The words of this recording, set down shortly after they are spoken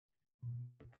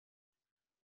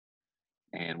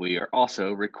And we are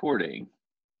also recording.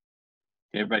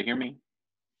 Can everybody hear me?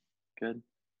 Good.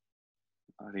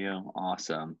 Audio,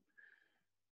 awesome.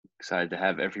 Excited to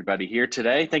have everybody here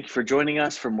today. Thank you for joining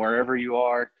us from wherever you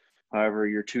are, however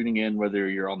you're tuning in, whether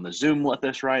you're on the Zoom with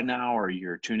us right now or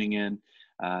you're tuning in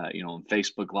on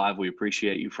Facebook Live. We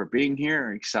appreciate you for being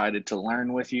here. Excited to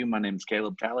learn with you. My name is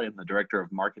Caleb Talley. I'm the Director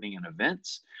of Marketing and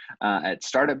Events at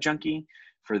Startup Junkie.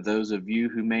 For those of you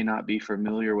who may not be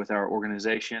familiar with our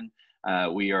organization,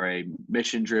 we are a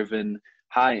mission-driven,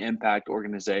 high-impact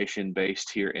organization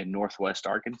based here in Northwest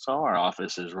Arkansas. Our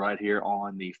office is right here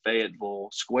on the Fayetteville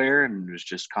Square, and I was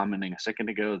just commenting a second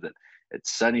ago that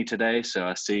it's sunny today, so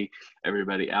I see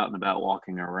everybody out and about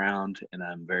walking around, and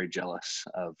I'm very jealous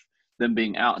of them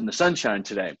being out in the sunshine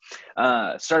today.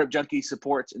 Startup Junkie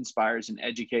supports, inspires, and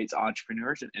educates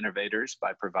entrepreneurs and innovators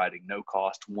by providing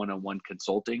no-cost one-on-one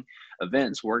consulting,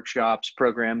 events, workshops,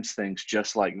 programs, things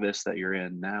just like this that you're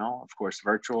in now, of course,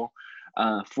 virtual.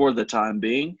 For the time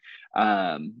being,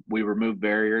 we remove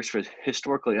barriers for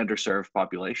historically underserved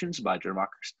populations by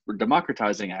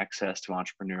democratizing access to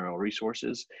entrepreneurial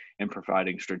resources and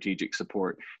providing strategic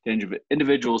support to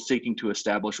individuals seeking to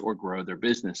establish or grow their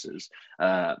businesses.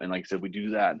 And like I said, we do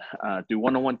that through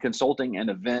one-on-one consulting and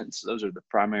events. Those are the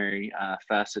primary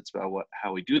facets about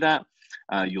how we do that.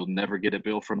 You'll never get a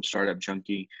bill from Startup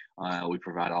Junkie. We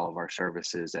provide all of our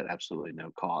services at absolutely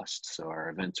no cost. So our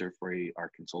events are free,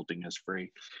 our consulting is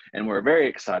free. And we're very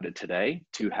excited today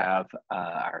to have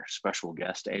our special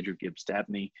guest, Andrew Gibbs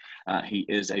Dabney. He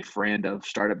is a friend of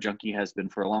Startup Junkie, has been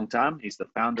for a long time. He's the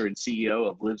founder and CEO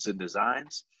of LIVSN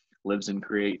Designs. LIVSN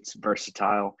creates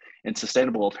versatile and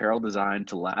sustainable apparel designed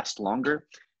to last longer.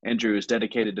 Andrew is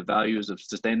dedicated to values of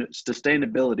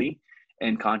sustainability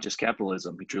and conscious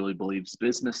capitalism. He truly believes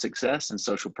business success and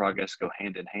social progress go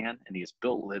hand in hand, and he has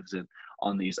built LIVSN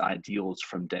on these ideals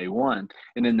from day one.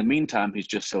 And in the meantime, he's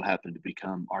just so happened to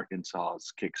become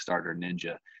Arkansas's Kickstarter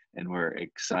ninja, and we're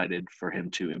excited for him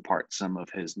to impart some of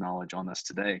his knowledge on us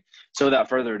today. So without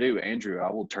further ado, Andrew,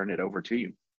 I will turn it over to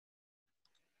you.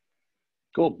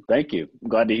 Cool. Thank you. I'm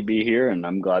glad to be here, and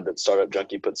I'm glad that Startup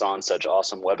Junkie puts on such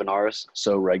awesome webinars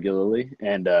so regularly.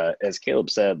 And as Caleb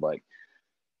said,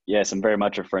 yes, I'm very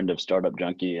much a friend of Startup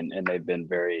Junkie, and they've been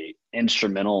very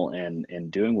instrumental in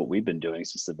doing what we've been doing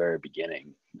since the very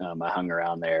beginning. I hung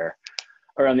around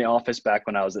the office back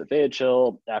when I was at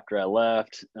Fayetteville. After I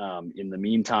left, in the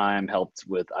meantime, helped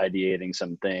with ideating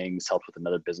some things, helped with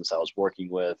another business I was working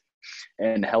with,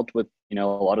 and helped with a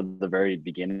lot of the very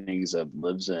beginnings of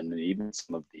LIVSN and even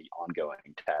some of the ongoing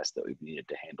tasks that we've needed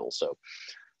to handle. So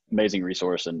amazing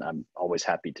resource, and I'm always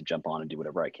happy to jump on and do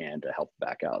whatever I can to help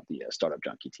back out the Startup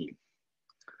Junkie team.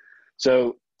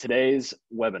 So today's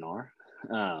webinar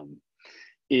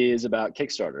is about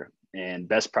Kickstarter and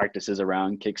best practices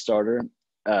around Kickstarter.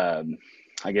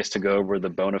 I guess to go over the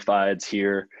bona fides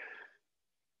here,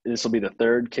 this will be the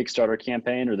third Kickstarter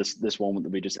campaign, or this one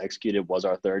that we just executed was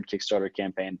our third Kickstarter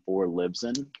campaign for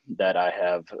LIVSN that I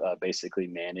have basically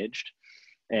managed.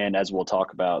 And as we'll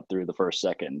talk about through the first,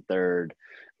 second, third,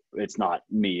 it's not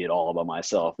me at all by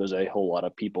myself. There's a whole lot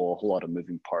of people, a whole lot of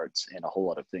moving parts, and a whole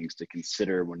lot of things to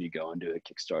consider when you go and do a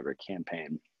Kickstarter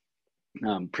campaign.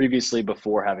 Previously,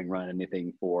 before having run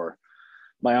anything for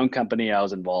my own company, I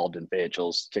was involved in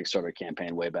Fayetteville's Kickstarter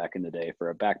campaign way back in the day for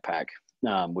a backpack,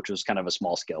 which was kind of a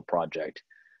small scale project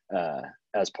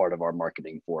as part of our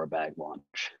marketing for a bag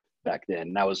launch back then.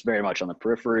 And I was very much on the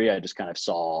periphery. I just kind of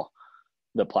saw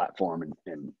the platform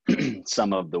and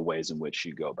some of the ways in which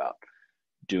you go about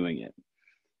doing it.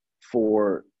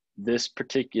 For this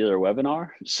particular webinar,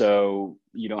 so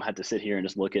you don't have to sit here and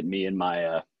just look at me and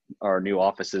my our new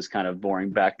office's kind of boring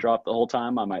backdrop the whole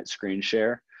time. I might screen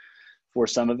share for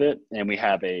some of it, and we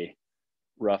have a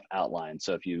rough outline.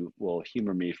 So if you will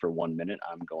humor me for 1 minute,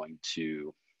 I'm going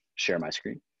to share my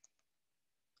screen.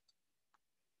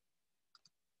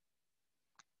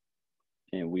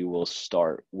 And we will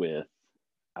start with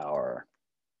our,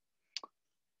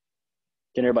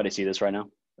 can everybody see this right now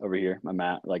over here? My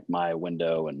mat, like my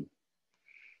window and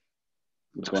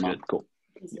what's going on? Cool.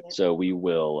 So we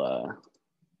will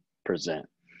present.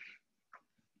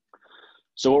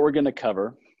 So what we're going to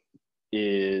cover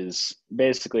is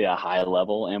basically a high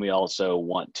level, and we also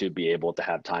want to be able to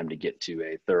have time to get to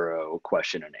a thorough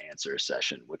question and answer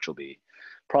session, which will be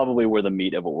probably where the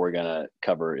meat of what we're going to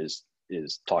cover is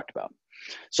talked about.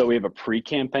 So we have a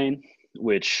pre-campaign,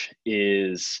 which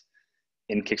is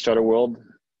in Kickstarter world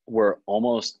where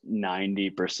almost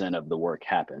 90% of the work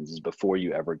happens is before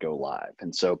you ever go live.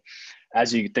 And so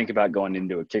as you think about going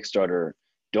into a Kickstarter,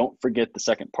 don't forget the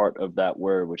second part of that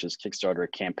word, which is Kickstarter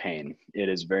campaign. It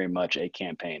is very much a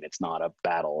campaign. It's not a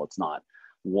battle. It's not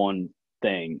one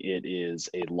thing. It is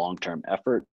a long-term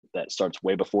effort that starts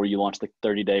way before you launch the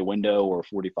 30-day window or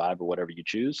 45 or whatever you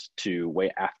choose, to way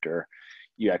after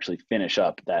you actually finish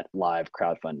up that live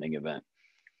crowdfunding event.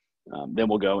 Then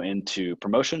we'll go into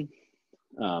promotion,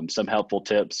 some helpful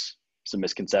tips, some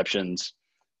misconceptions,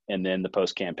 and then the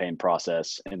post-campaign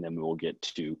process, and then we will get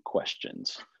to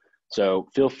questions. So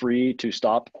feel free to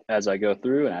stop as I go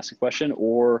through and ask a question,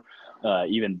 or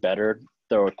even better,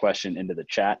 throw a question into the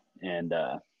chat, and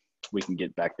we can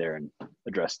get back there and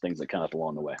address things that come up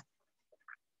along the way.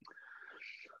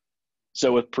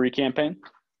 So with pre-campaign,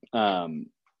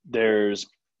 there's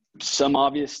some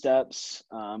obvious steps,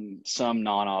 some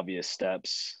non-obvious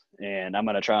steps, and I'm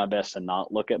going to try my best to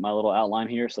not look at my little outline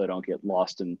here so I don't get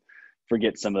lost and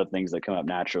forget some of the things that come up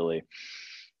naturally.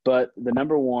 But the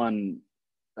number one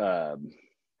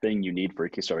thing you need for a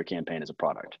Kickstarter campaign is a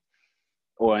product.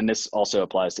 Well, and this also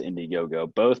applies to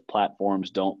Indiegogo. Both platforms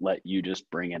don't let you just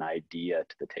bring an idea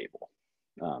to the table.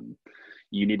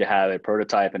 You need to have a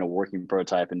prototype and a working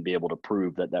prototype and be able to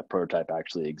prove that that prototype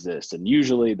actually exists. And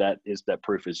usually that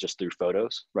proof is just through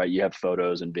photos, right? You have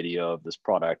photos and video of this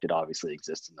product. It obviously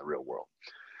exists in the real world.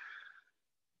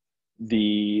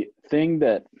 The thing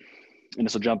that, and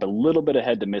this will jump a little bit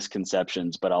ahead to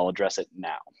misconceptions, but I'll address it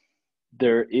now.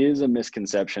 There is a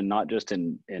misconception, not just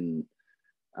in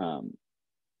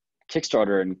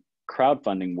Kickstarter and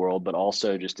crowdfunding world, but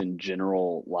also just in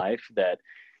general life, that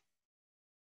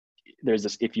there's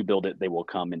this if you build it, they will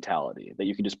come mentality, that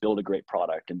you can just build a great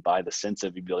product, and by the sense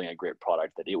of you building a great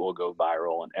product, that it will go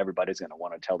viral and everybody's going to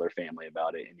want to tell their family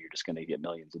about it, and you're just going to get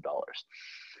millions of dollars.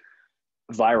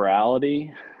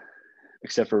 Virality,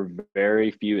 except for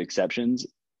very few exceptions,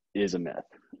 is a myth.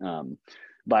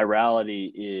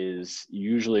 Virality is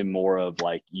usually more of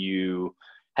like you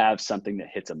have something that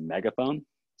hits a megaphone.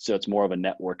 So it's more of a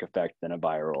network effect than a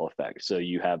viral effect. So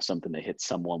you have something that hits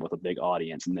someone with a big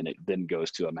audience, and then it then goes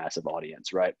to a massive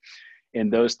audience, right?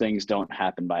 And those things don't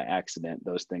happen by accident.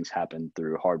 Those things happen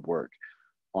through hard work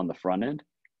on the front end.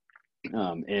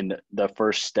 And the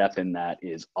first step in that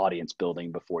is audience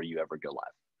building before you ever go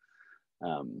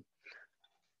live.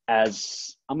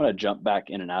 As I'm going to jump back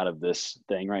in and out of this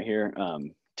thing right here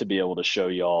to be able to show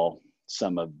y'all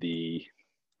some of the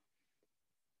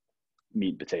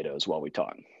meat and potatoes while we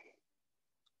talk.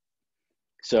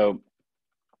 So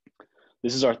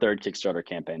this is our third Kickstarter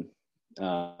campaign.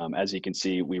 As you can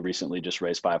see, we recently just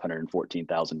raised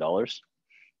 $514,000,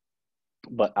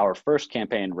 but our first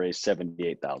campaign raised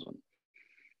 $78,000,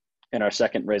 and our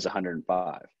second raised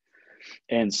 $105,000.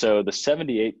 And so the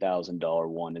 $78,000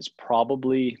 one is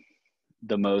probably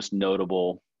the most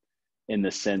notable in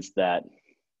the sense that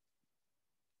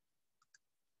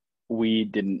we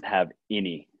didn't have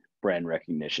any brand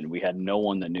recognition. We had no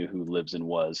one that knew who LIVSN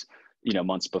was,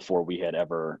 months before we had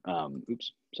ever,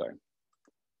 oops, sorry.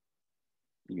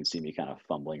 You can see me kind of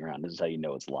fumbling around. This is how you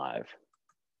know it's live.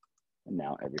 And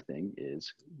now everything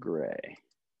is gray.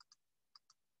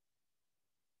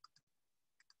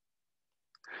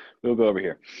 We'll go over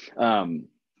here. And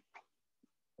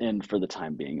for the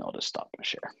time being, I'll just stop my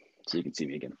share so you can see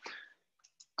me again.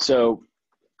 So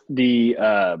the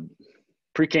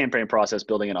pre-campaign process,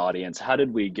 building an audience, how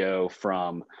did we go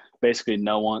from basically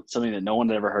something that no one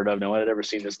had ever heard of, no one had ever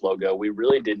seen this logo. We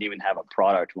really didn't even have a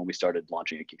product when we started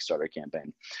launching a Kickstarter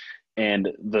campaign. And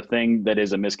the thing that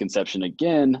is a misconception,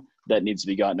 again, that needs to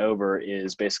be gotten over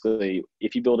is basically,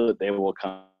 if you build it, they will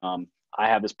come. I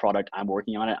have this product, I'm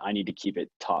working on it, I need to keep it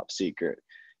top secret.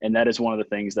 And that is one of the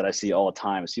things that I see all the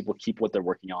time, is people keep what they're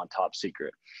working on top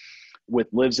secret.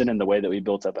 With LIVSN, and the way that we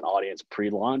built up an audience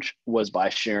pre-launch was by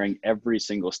sharing every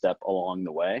single step along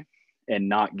the way and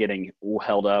not getting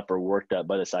held up or worked up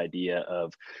by this idea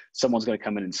of someone's going to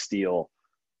come in and steal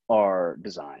our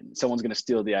design. Someone's going to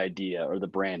steal the idea or the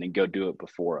brand and go do it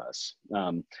before us.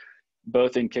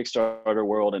 Both in Kickstarter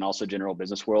world and also general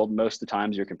business world, most of the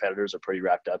times your competitors are pretty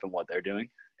wrapped up in what they're doing,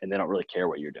 and they don't really care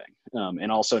what you're doing.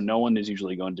 And also, no one is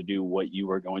usually going to do what you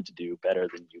are going to do better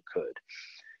than you could.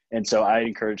 And so I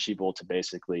encourage people to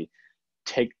basically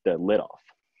take the lid off.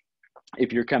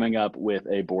 If you're coming up with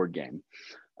a board game,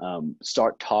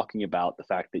 start talking about the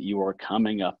fact that you are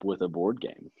coming up with a board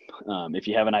game. If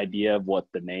you have an idea of what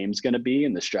the name's going to be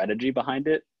and the strategy behind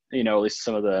it, at least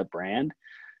some of the brand,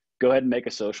 go ahead and make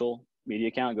a social media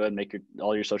account. Go ahead and make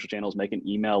all your social channels, make an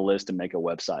email list, and make a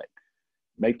website.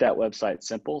 Make that website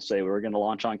simple. Say we're going to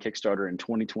launch on Kickstarter in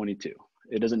 2022.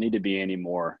 It doesn't need to be any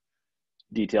more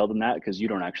detailed than that, because you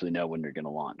don't actually know when you're going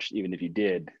to launch. Even if you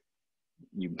did,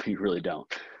 you really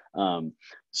don't.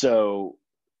 So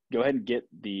go ahead and get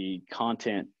the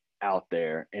content out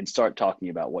there and start talking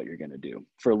about what you're going to do.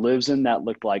 For LIVSN, that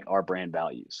looked like our brand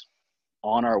values.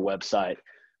 on our website,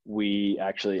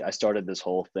 I started this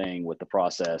whole thing with the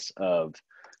process of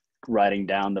writing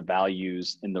down the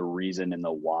values and the reason and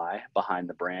the why behind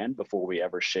the brand before we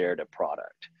ever shared a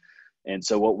product. And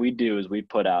so what we do is we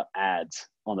put out ads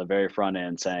on the very front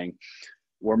end saying,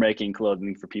 we're making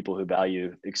clothing for people who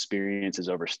value experiences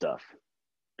over stuff.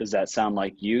 Does that sound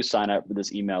like you? Sign up for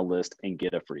this email list and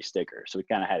get a free sticker. So we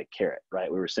kind of had a carrot,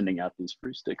 right? We were sending out these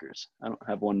free stickers. I don't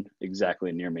have one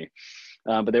exactly near me,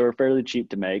 but they were fairly cheap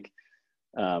to make.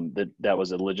 That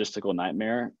was a logistical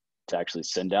nightmare to actually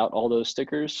send out all those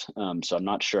stickers. So I'm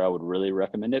not sure I would really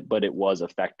recommend it, but it was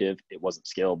effective. It wasn't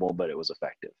scalable, but it was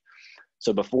effective.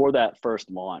 So before that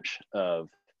first launch of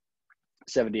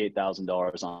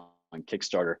 $78,000 on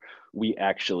Kickstarter, we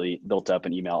actually built up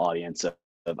an email audience of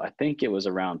I think it was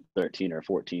around 13 or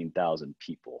 14,000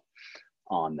 people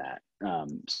on that.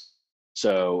 And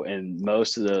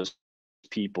most of those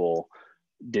people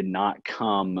did not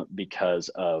come because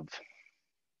of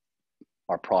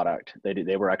our product.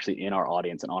 They were actually in our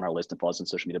audience and on our list and followers on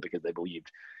social media because they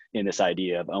believed in this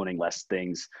idea of owning less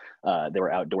things. They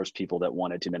were outdoors people that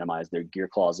wanted to minimize their gear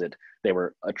closet. They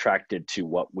were attracted to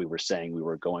what we were saying we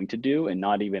were going to do, and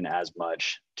not even as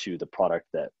much to the product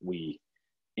that we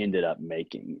ended up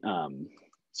making.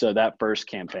 So that first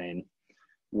campaign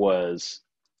was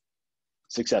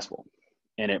successful,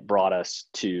 and it brought us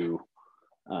to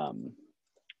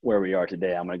where we are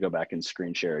today. I'm going to go back and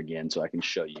screen share again so I can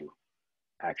show you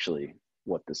actually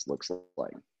what this looks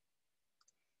like.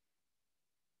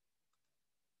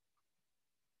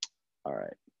 All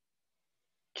right.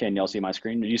 Can y'all see my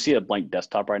screen? Do you see a blank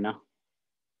desktop right now?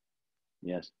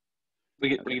 Yes.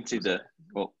 We can see the,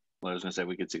 well, I was going to say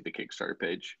we could see the Kickstarter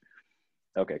page.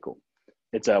 Okay, cool.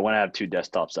 It's when I have two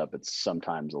desktops up, it's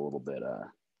sometimes a little bit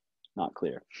not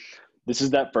clear. This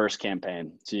is that first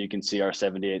campaign. So you can see our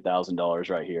 $78,000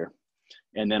 right here.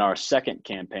 And then our second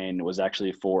campaign was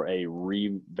actually for a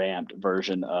revamped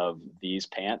version of these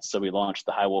pants. So we launched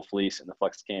the High Wool Fleece and the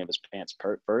Flex Canvas pants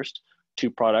first. 2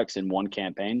 products in one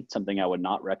campaign, something I would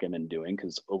not recommend doing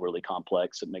because it's overly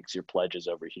complex. It makes your pledges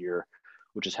over here,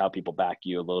 which is how people back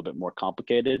you, a little bit more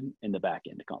complicated, and the back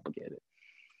end complicated.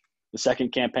 The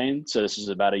second campaign, so this is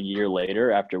about a year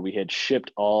later after we had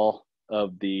shipped all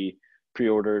of the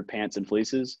pre-ordered pants and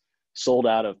fleeces, sold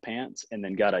out of pants, and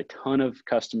then got a ton of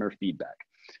customer feedback.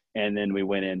 And then we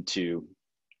went into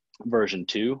version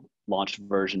 2, launched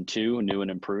version 2, new and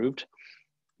improved,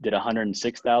 did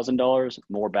 $106,000,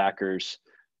 more backers,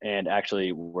 and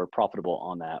actually we're profitable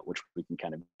on that, which we can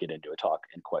kind of get into a talk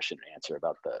and question and answer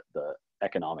about the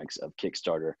economics of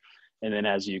Kickstarter. And then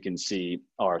as you can see,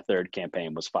 our third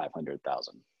campaign was $500,000.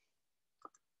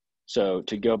 So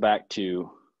to go back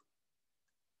to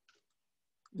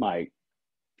my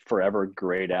forever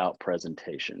grayed out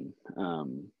presentation.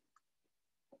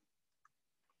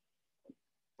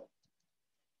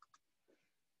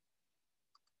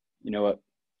 You know what?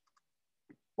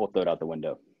 We'll throw it out the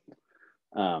window.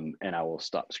 And I will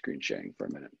stop screen sharing for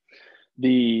a minute.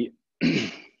 The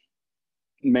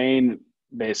main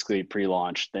basically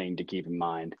pre-launch thing to keep in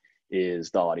mind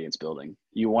is the audience building.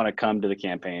 You want to come to the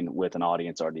campaign with an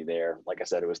audience already there. Like I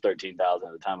said, it was 13,000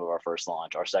 at the time of our first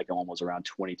launch. Our second one was around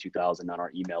 22,000 on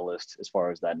our email list as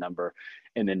far as that number.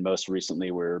 And then most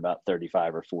recently we're about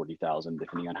 35 or 40,000,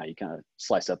 depending on how you kind of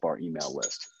slice up our email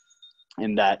list.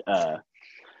 And that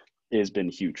has been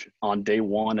huge. On day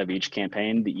one of each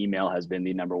campaign, the email has been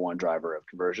the #1 driver of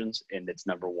conversions, and it's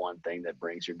 #1 thing that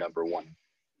brings your #1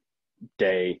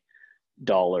 day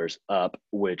dollars up,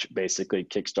 which basically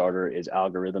Kickstarter is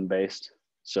algorithm based.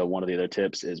 So one of the other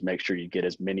tips is make sure you get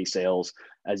as many sales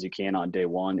as you can on day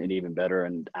one, and even better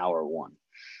in hour one.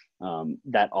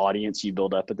 That audience you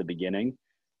build up at the beginning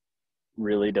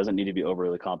really doesn't need to be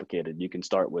overly complicated. You can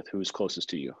start with who's closest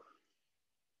to you,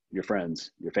 your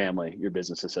friends, your family, your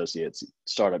business associates,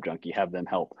 Startup Junkie, have them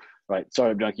help, right?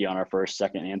 Startup Junkie on our first,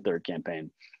 second, and third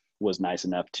campaign was nice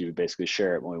enough to basically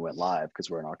share it when we went live because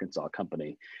we're an Arkansas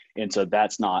company. And so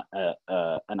that's not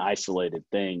an isolated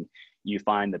thing. You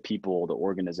find the people, the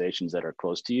organizations that are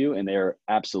close to you, and they're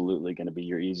absolutely going to be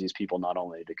your easiest people, not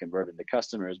only to convert into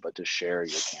customers, but to share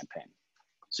your campaign.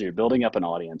 So you're building up an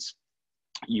audience.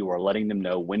 You are letting them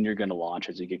know when you're going to launch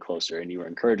as you get closer, and you are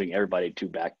encouraging everybody to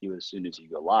back you as soon as you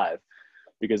go live,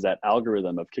 because that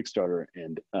algorithm of Kickstarter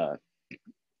and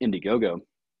Indiegogo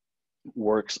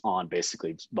works on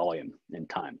basically volume and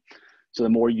time. So the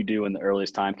more you do in the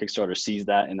earliest time, Kickstarter sees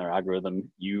that in their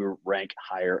algorithm, you rank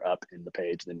higher up in the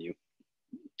page than you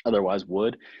otherwise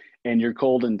would. And your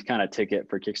golden kind of ticket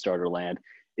for Kickstarter land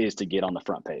is to get on the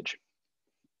front page.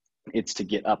 It's to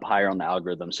get up higher on the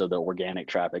algorithm so the organic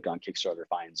traffic on Kickstarter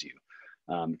finds you.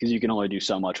 because you can only do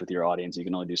so much with your audience. You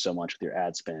can only do so much with your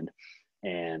ad spend.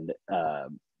 And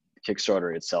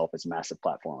Kickstarter itself is a massive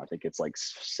platform. I think it's like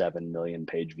 7 million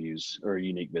page views or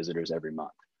unique visitors every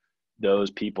month.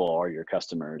 Those people are your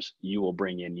customers. You will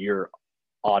bring in your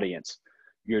audience.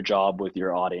 Your job with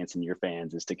your audience and your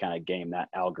fans is to kind of game that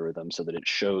algorithm so that it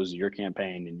shows your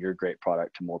campaign and your great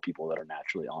product to more people that are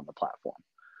naturally on the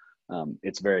platform.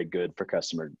 It's very good for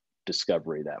customer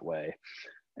discovery that way.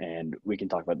 And we can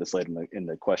talk about this later in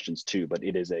the questions too, but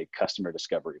it is a customer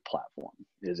discovery platform.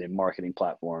 It is a marketing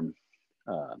platform.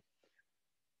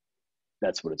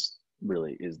 That's what it's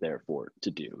really is there for to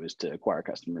do, is to acquire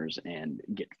customers and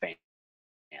get fans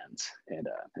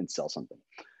and sell something.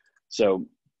 So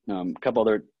a couple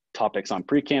other topics on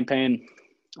pre-campaign.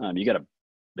 You got to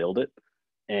build it.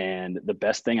 And the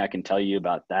best thing I can tell you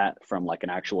about that from like an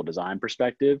actual design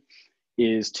perspective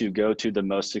is to go to the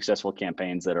most successful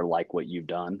campaigns that are like what you've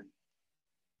done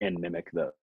and mimic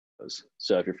those.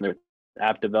 So if you're familiar with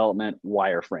app development,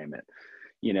 wireframe it.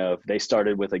 You know, if they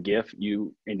started with a GIF,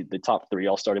 in the top 3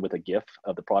 all started with a GIF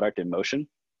of the product in motion,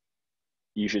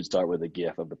 you should start with a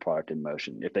GIF of the product in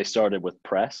motion. If they started with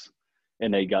press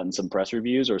and they gotten some press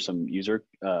reviews or some user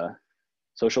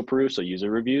social proof, so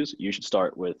user reviews, you should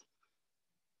start with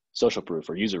social proof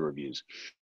or user reviews,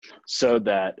 so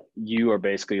that you are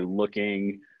basically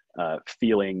looking,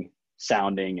 feeling,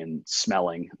 sounding, and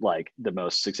smelling like the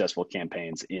most successful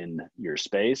campaigns in your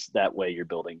space. That way you're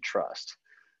building trust.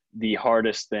 The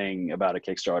hardest thing about a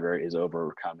Kickstarter is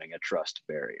overcoming a trust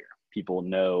barrier. People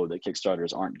know that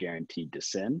Kickstarters aren't guaranteed to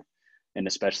send. And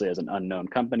especially as an unknown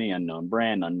company, unknown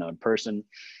brand, unknown person,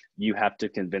 you have to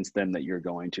convince them that you're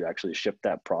going to actually ship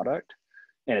that product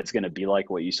and it's going to be like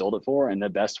what you sold it for. And the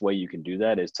best way you can do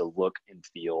that is to look and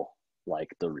feel like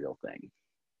the real thing.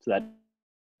 So that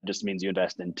just means you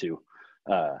invest into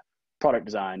product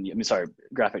design.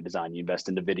 Graphic design. You invest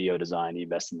into video design. You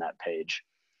invest in that page.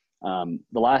 The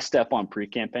last step on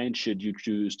pre-campaign, should you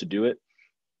choose to do it,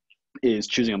 is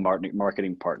choosing a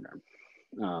marketing partner.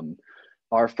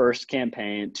 Our first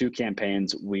campaign, 2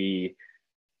 campaigns, we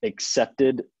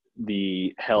accepted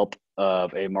the help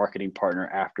of a marketing partner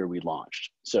after we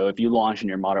launched. So if you launch and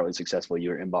you're moderately successful,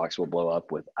 your inbox will blow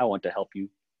up with, I want to help you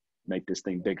make this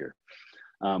thing bigger.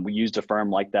 We used a firm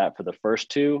like that for the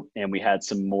first 2, and we had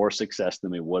some more success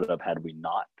than we would have had we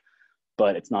not.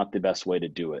 But it's not the best way to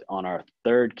do it. On our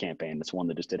 3rd campaign, that's one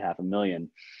that just did $500,000,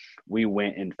 we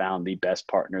went and found the best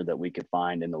partner that we could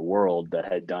find in the world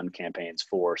that had done campaigns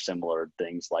for similar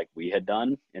things like we had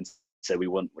done, and said we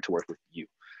want to work with you.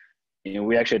 And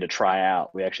we actually had to try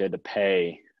out. We actually had to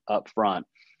pay up front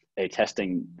a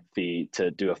testing fee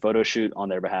to do a photo shoot on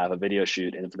their behalf, a video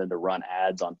shoot, and for them to run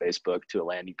ads on Facebook to a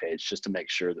landing page just to make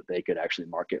sure that they could actually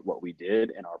market what we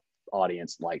did and our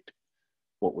audience liked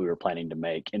what we were planning to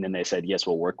make. And then they said, yes,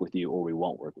 we'll work with you, or we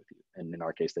won't work with you. And in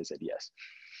our case, they said yes.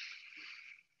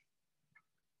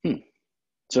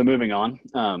 So moving on,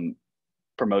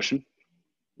 promotion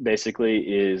basically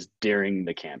is during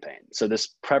the campaign. So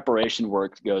this preparation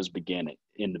work goes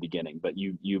in the beginning, but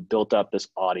you built up this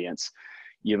audience.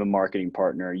 You have a marketing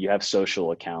partner, you have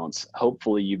social accounts.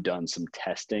 Hopefully you've done some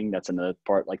testing. That's another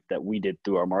part like that we did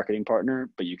through our marketing partner,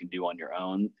 but you can do on your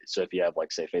own. So if you have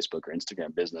like say Facebook or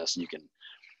Instagram business, you can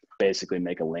basically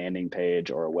make a landing page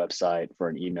or a website for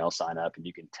an email sign up, and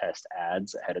you can test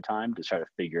ads ahead of time to try to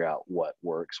figure out what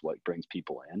works, what brings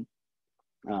people in.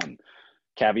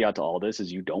 Caveat to all this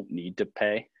is you don't need to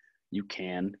pay. You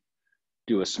can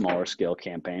do a smaller scale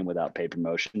campaign without paid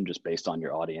promotion just based on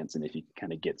your audience and if you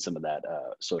kind of get some of that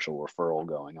social referral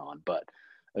going on. But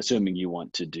assuming you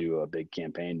want to do a big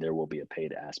campaign, there will be a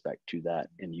paid aspect to that.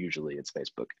 And usually it's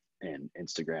Facebook and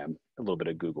Instagram, a little bit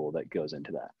of Google that goes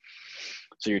into that.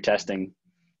 So you're testing.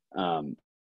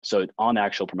 So on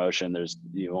actual promotion,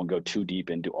 you won't go too deep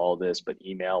into all this, but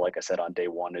email, like I said, on day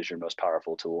 1 is your most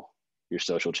powerful tool. Your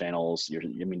social channels,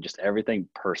 just everything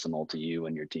personal to you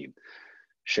and your team.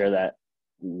 Share that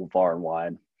far and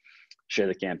wide. Share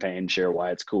the campaign. Share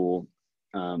why it's cool.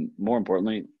 More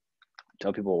importantly,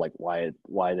 tell people like why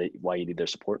you need their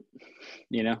support.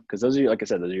 Because those are, like I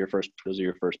said, those are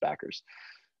your first backers.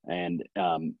 And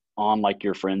on like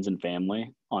your friends and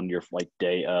family, on your like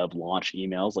day of launch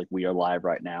emails, like we are live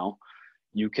right now,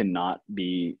 you cannot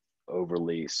be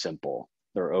overly simple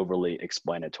or overly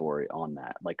explanatory on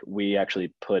that. Like we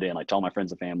actually put in, like to all my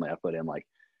friends and family, I put in like,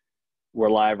 we're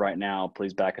live right now,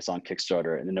 please back us on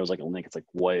Kickstarter. And then there was like a link, it's like,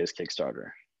 what is Kickstarter?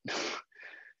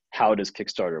 How does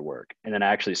Kickstarter work? And then I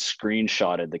actually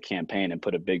screenshotted the campaign and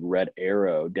put a big red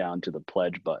arrow down to the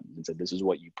pledge button and said, this is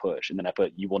what you push. And then I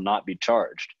put, you will not be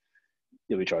charged.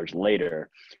 You'll be charged later.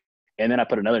 And then I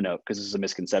put another note, because this is a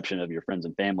misconception of your friends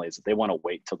and family, is that they want to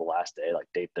wait till the last day, like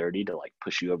day 30, to like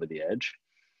push you over the edge.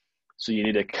 So you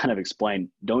need to kind of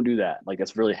explain, don't do that. Like,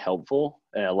 that's really helpful.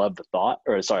 And I love the thought,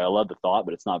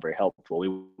 but it's not very helpful. We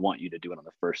want you to do it on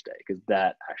the first day, because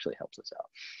that actually helps us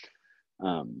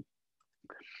out.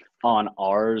 On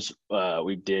ours,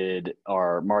 we did,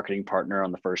 our marketing partner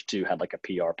on the first two had like a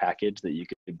PR package that you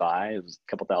could buy. It was a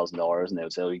couple $1,000s, and they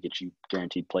would say, we get you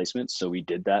guaranteed placements. So we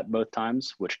did that both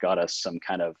times, which got us some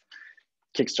kind of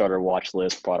Kickstarter watch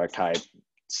list, product type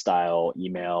style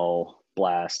email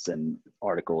blasts and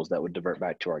articles that would divert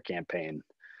back to our campaign.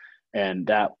 And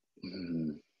that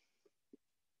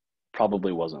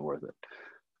probably wasn't worth it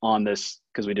on this,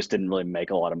 because we just didn't really make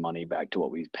a lot of money back to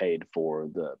what we paid for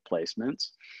the placements.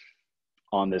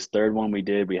 On this third one we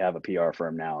did, we have a PR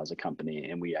firm now as a company,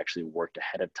 and we actually worked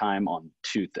ahead of time on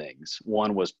two things.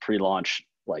 One was pre-launch,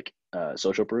 like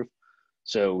social proof.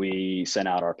 So we sent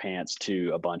out our pants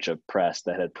to a bunch of press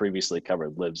that had previously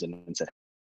covered LIVSN and said,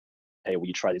 hey, will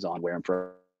you try these on, wear them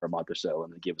for a month or so,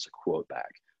 and then give us a quote back.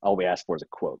 All we asked for is a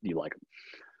quote. Do you like them?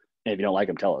 And if you don't like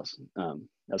them, tell us.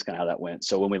 That's kind of how that went.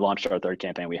 So when we launched our third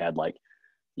campaign, we had like,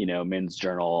 Men's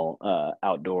Journal,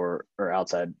 outdoor or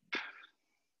outside,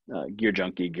 Gear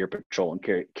Junkie, Gear Patrol, and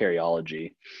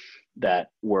Carryology that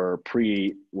were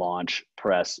pre-launch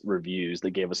press reviews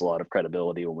that gave us a lot of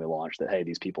credibility when we launched, that, hey,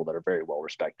 these people that are very well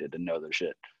respected and know their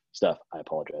shit stuff, I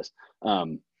apologize,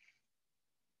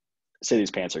 say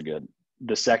these pants are good.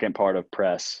 The second part of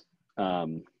press,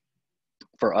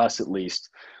 for us at least,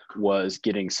 was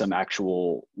getting some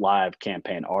actual live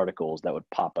campaign articles that would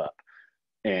pop up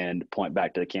and point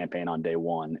back to the campaign on day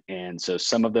one. And so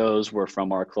some of those were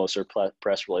from our closer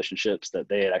press relationships, that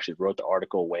they had actually wrote the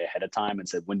article way ahead of time and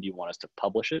said, when do you want us to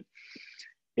publish it?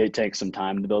 It takes some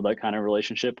time to build that kind of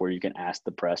relationship where you can ask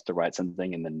the press to write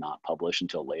something and then not publish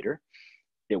until later.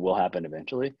 It will happen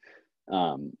eventually.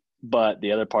 But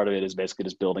the other part of it is basically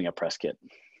just building a press kit.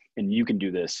 And you can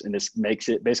do this. And this makes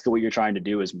it, basically what you're trying to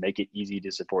do is make it easy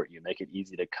to support you, make it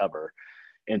easy to cover.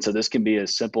 And so this can be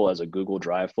as simple as a Google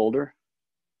Drive folder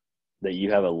that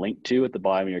you have a link to at the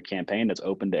bottom of your campaign that's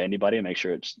open to anybody, and make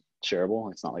sure it's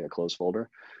shareable. It's not like a closed folder.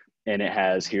 And it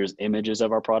has, here's images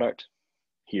of our product,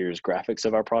 here's graphics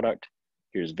of our product,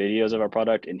 here's videos of our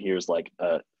product, and here's like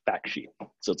a fact sheet.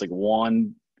 So it's like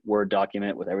one Word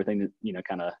document with everything that,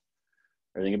 kind of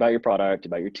everything about your product,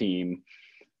 about your team,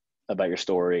 about your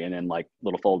story, and then like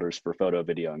little folders for photo,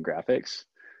 video, and graphics.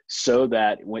 So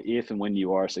that if and when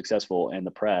you are successful and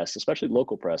the press, especially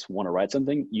local press, want to write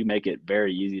something, you make it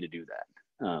very easy to do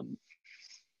that.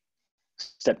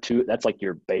 Step two, that's like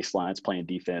your baseline. It's playing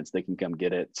defense. They can come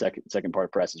get it. Second part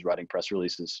of press is writing press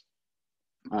releases.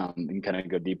 You can kind of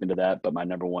go deep into that. But my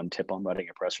number one tip on writing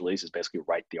a press release is basically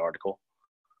write the article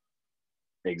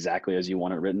exactly as you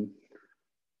want it written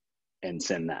and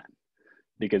send that.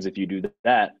 Because if you do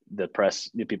that, the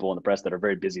people in the press that are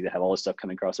very busy, that have all this stuff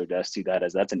coming across their desk, see that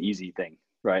as that's an easy thing,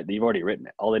 right? You've already written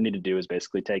it. All they need to do is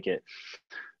basically take it,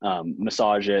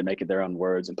 massage it, make it their own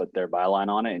words, and put their byline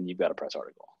on it, and you've got a press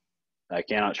article. I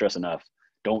cannot stress enough.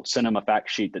 Don't send them a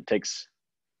fact sheet that takes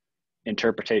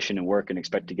interpretation and work and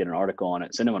expect to get an article on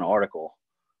it. Send them an article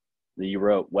that you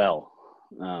wrote well,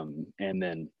 and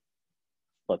then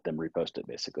let them repost it,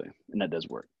 basically. And that does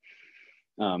work.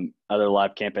 Other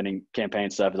live campaign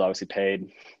stuff is obviously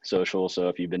paid social. So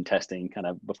if you've been testing kind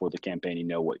of before the campaign, you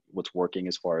know what's working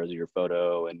as far as your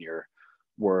photo and your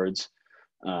words.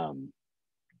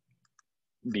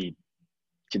 Be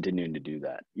continuing to do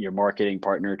that. Your marketing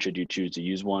partner, should you choose to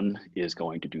use one, is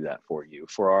going to do that for you.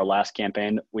 For our last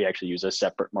campaign, we actually use a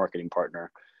separate marketing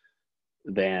partner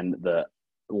than the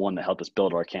one that helped us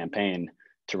build our campaign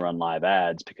to run live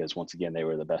ads, because once again, they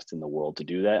were the best in the world to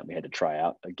do that. We had to try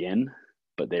out again,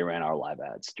 but they ran our live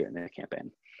ads during the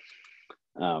campaign.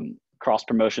 Cross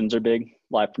promotions are big,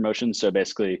 live promotions. So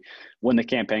basically when the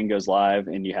campaign goes live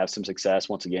and you have some success,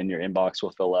 once again, your inbox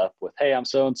will fill up with, hey, I'm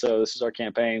so-and-so, this is our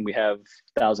campaign. We have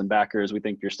 1,000 backers. We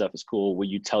think your stuff is cool. Will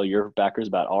you tell your backers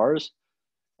about ours?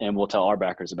 And we'll tell our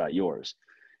backers about yours.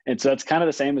 And so that's kind of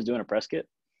the same as doing a press kit.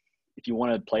 If you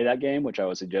want to play that game, which I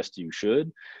would suggest you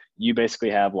should, you basically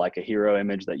have like a hero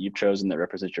image that you've chosen that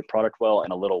represents your product well,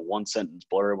 and a little 1-sentence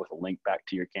blurb with a link back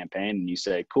to your campaign. And you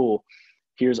say, cool,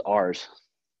 here's ours.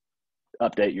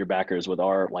 Update your backers with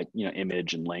our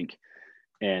image and link,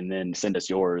 and then send us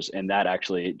yours. And that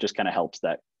actually just kind of helps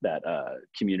that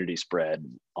community spread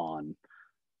on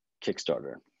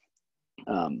Kickstarter.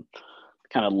 Kind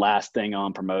of last thing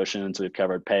on promotions, we've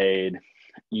covered paid,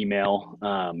 email.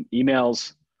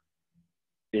 Emails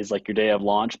is like your day of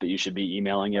launch, but you should be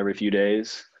emailing every few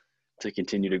days to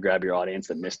continue to grab your audience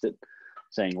that missed it,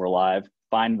 saying we're live.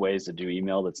 find ways to do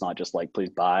email that's not just like, please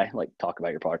buy, like talk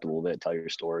about your product a little bit, tell your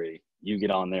story. You get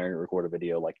on there and record a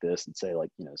video like this and say like,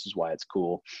 this is why it's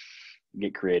cool.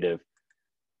 Get creative.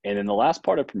 And then the last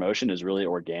part of promotion is really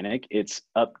organic. It's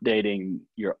updating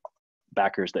your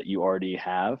backers that you already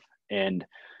have and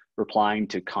replying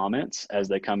to comments as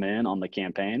they come in on the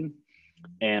campaign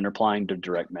and replying to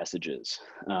direct messages.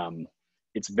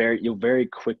 You'll very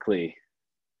quickly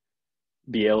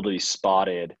be able to be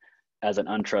spotted as an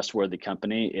untrustworthy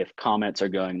company if comments are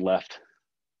going left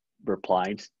if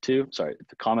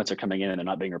the comments are coming in and they're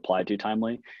not being replied to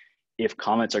timely. If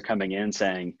comments are coming in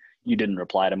saying, you didn't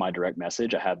reply to my direct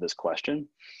message, I have this question,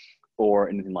 or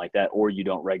anything like that, or you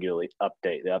don't regularly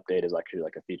update. The update is actually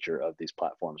like a feature of these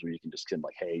platforms where you can just send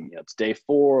like, hey, it's day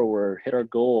 4, we're hit our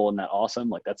goal, and that awesome.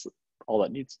 Like that's all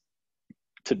that needs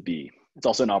to be. It's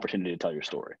also an opportunity to tell your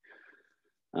story.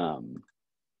 So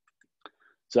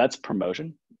that's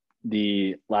promotion.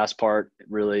 The last part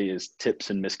really is tips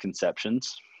and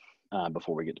misconceptions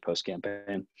before we get to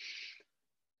post-campaign.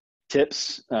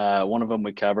 Tips, one of them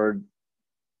we covered,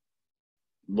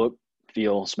 look,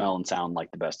 feel, smell, and sound like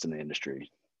the best in the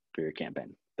industry for your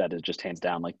campaign. That is just hands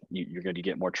down, like you're going to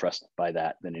get more trust by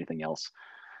that than anything else.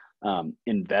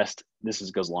 Invest,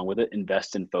 goes along with it,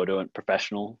 invest in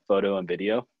professional photo and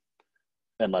video,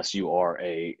 unless you are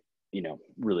a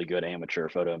really good amateur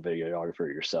photo and videographer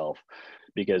yourself,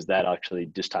 because that actually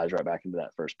just ties right back into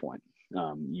that first point.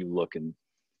 You look and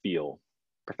feel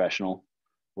professional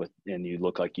and you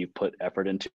look like you've put effort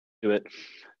into it,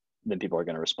 then people are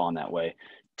going to respond that way.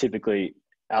 Typically,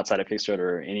 outside of Kickstarter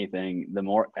or anything, the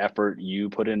more effort you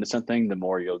put into something, the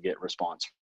more you'll get response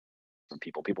from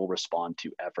people. People respond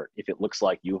to effort. If it looks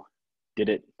like you did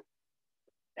it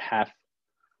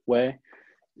halfway,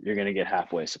 you're going to get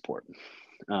halfway support.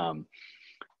 And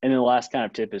then the last kind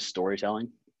of tip is storytelling.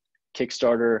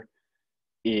 Kickstarter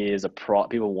is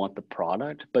people want the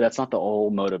product, but that's not the whole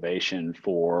motivation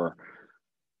for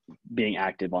being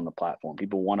active on the platform.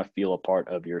 People want to feel a part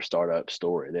of your startup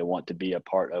story. They want to be a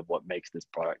part of what makes this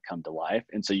product come to life.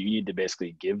 And so you need to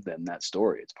basically give them that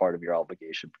story. It's part of your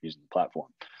obligation for using the platform.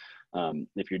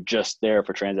 If you're just there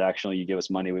for transactional, you give us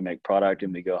money, we make product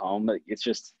and we go home,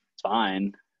 it's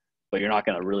fine, but you're not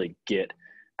going to really get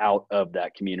out of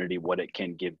that community what it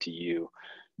can give to you.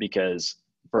 Because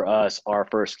for us, our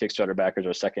first Kickstarter backers,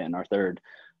 our second and our third,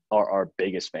 are our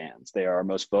biggest fans. They are our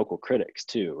most vocal critics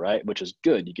too, right? Which is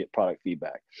good. You get product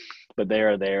feedback, but they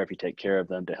are there if you take care of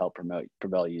them to help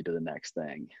propel you to the next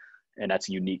thing. And that's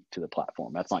unique to the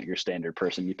platform. That's not your standard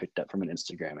person you picked up from an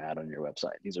Instagram ad on your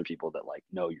website. These are people that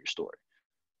know your story.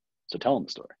 So tell them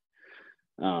the story.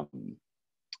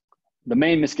 The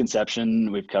main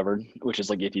misconception we've covered, which is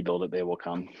like, if you build it, they will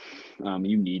come.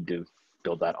 You need to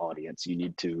build that audience. You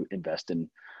need to invest in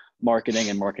marketing,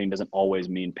 and marketing doesn't always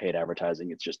mean paid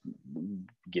advertising. It's just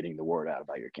getting the word out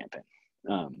about your campaign.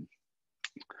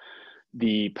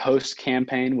 The post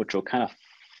campaign, which we'll kind of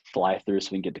fly through so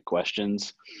we can get to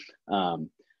questions.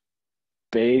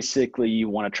 Basically, you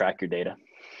want to track your data.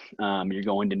 You're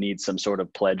going to need some sort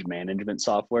of pledge management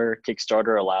software.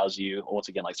 Kickstarter allows you, once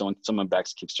again, like someone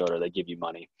backs Kickstarter, they give you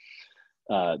money.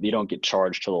 You don't get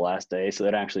charged till the last day, so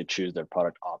they don't actually choose their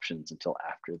product options until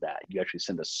after that. You actually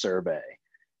send a survey,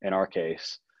 in our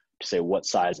case, to say what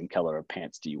size and color of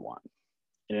pants do you want.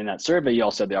 And in that survey, you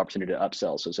also have the opportunity to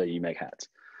upsell. So say you make hats.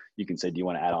 You can say, do you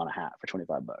want to add on a hat for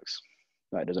 $25?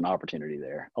 Right, there's an opportunity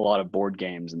there. A lot of board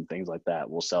games and things like that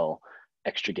will sell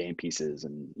extra game pieces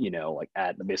and,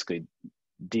 add basically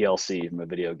DLC from a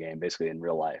video game, basically in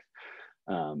real life.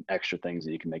 Extra things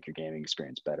that you can make your gaming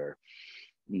experience better.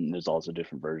 And there's also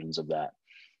different versions of that.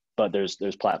 But there's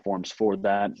platforms for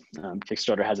that.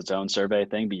 Kickstarter has its own survey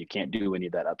thing, but you can't do any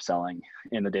of that upselling.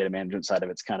 And the data management side of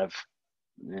it's kind of,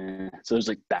 so there's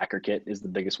BackerKit is the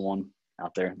biggest one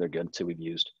out there. They're good, so we've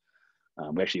used.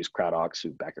 We actually use CrowdOx,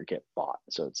 who BackerKit bought,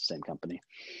 so it's the same company.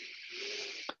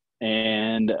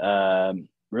 And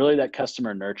really that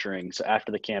customer nurturing. So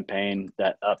after the campaign,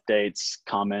 that updates,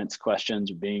 comments,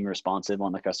 questions, being responsive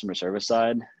on the customer service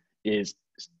side is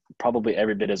probably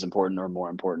every bit as important or more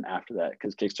important after that,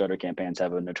 because Kickstarter campaigns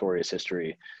have a notorious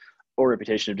history or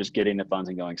reputation of just getting the funds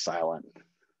and going silent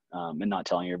and not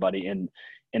telling everybody. And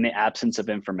in the absence of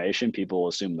information, people will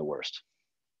assume the worst.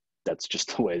 That's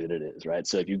just the way that it is, right?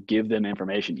 So if you give them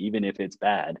information, even if it's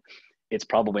bad, it's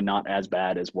probably not as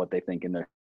bad as what they think in their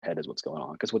head is what's going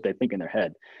on. Because what they think in their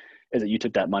head is that you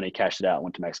took that money, cashed it out,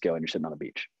 went to Mexico, and you're sitting on a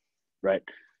beach, right?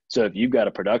 So if you've got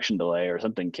a production delay or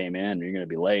something came in and you're going to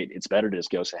be late, it's better to just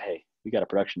go say, hey, we got a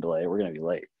production delay, we're going to be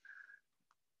late.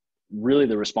 Really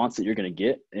the response that you're going to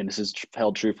get, and this is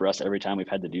held true for us every time we've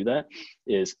had to do that,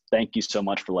 is thank you so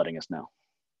much for letting us know.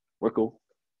 We're cool.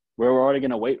 we're already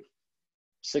going to wait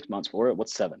 6 months for it.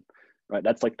 What's 7, right?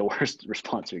 That's like the worst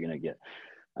response you're going to get.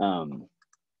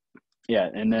 Yeah.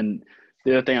 And then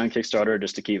the other thing on Kickstarter,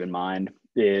 just to keep in mind,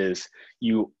 is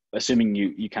assuming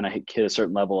you kind of hit a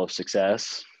certain level of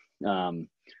success,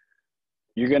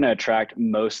 you're going to attract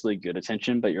mostly good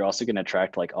attention, but you're also going to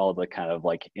attract like all the kind of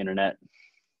like internet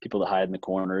people that hide in the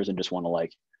corners and just want to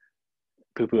like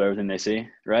poo-poo everything they see,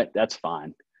 right? That's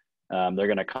fine. They're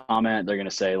going to comment. They're going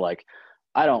to say like,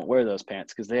 I don't wear those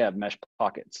pants because they have mesh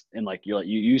pockets. And like,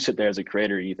 you sit there as a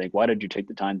creator, you think, why did you take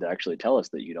the time to actually tell us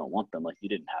that you don't want them? Like you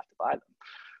didn't have to buy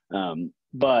them.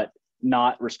 But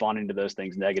not responding to those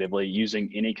things negatively,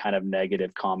 using any kind of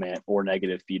negative comment or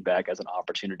negative feedback as an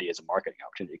opportunity, as a marketing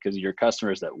opportunity, because your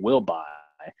customers that will buy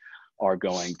are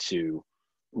going to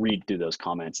read through those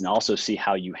comments and also see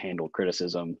how you handle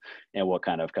criticism and what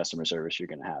kind of customer service you're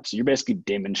going to have. So you're basically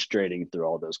demonstrating through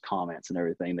all those comments and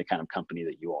everything, the kind of company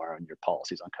that you are and your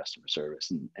policies on customer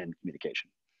service and communication.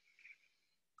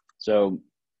 So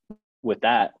with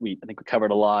that, I think we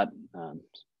covered a lot.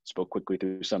 Spoke quickly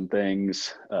through some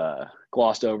things,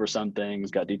 glossed over some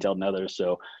things, got detailed in others.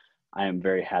 So I am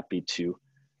very happy to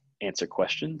answer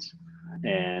questions.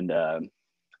 And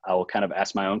I will kind of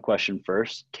ask my own question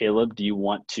first. Caleb, do you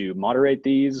want to moderate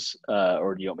these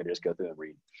or do you want me to just go through and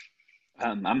read?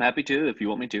 I'm happy to if you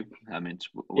want me to. I mean, it's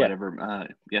whatever.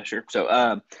 Yeah, sure. So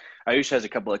Ayush has a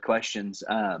couple of questions.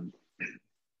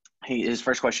 His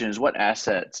first question is, what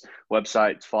assets,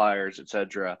 websites, flyers,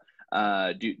 etc.,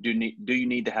 do you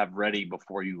need to have ready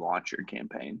before you launch your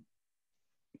campaign?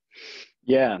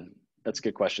 Yeah, that's a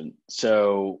good question.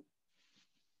 So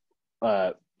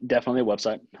definitely a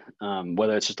website.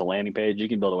 Whether it's just a landing page, you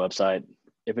can build a website.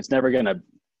 If it's never going to,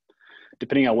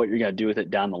 depending on what you're going to do with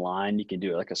it down the line, you can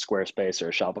do it like a Squarespace or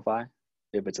a Shopify.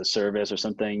 If it's a service or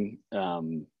something,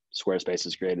 Squarespace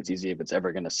is great. It's easy. If it's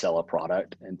ever going to sell a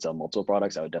product and sell multiple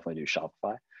products, I would definitely do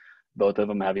Shopify. Both of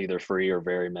them have either free or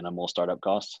very minimal startup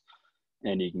costs.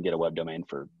 And you can get a web domain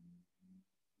for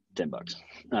 $10,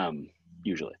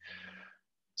 usually.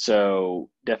 So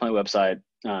definitely website,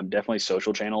 definitely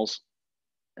social channels.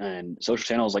 And social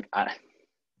channels, like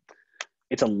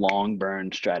it's a long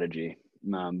burn strategy,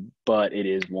 but it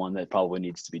is one that probably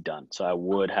needs to be done. So I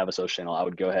would have a social channel. I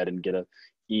would go ahead and get an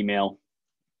email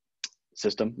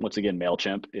system. Once again,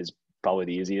 MailChimp is probably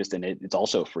the easiest, and it's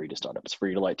also free to start up. It's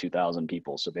free to like 2,000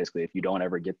 people. So basically, if you don't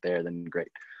ever get there, then great.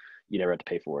 You never have to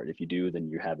pay for it. If you do, then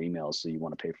you have emails, so you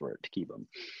want to pay for it to keep them.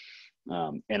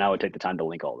 And I would take the time to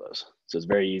link all those. So it's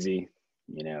very easy.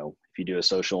 You know, if you do a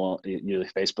social, you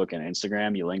Facebook and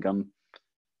Instagram, you link them.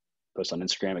 Post on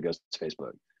Instagram, it goes to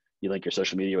Facebook. You link your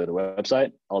social media with a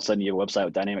website. All of a sudden, you have a website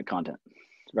with dynamic content,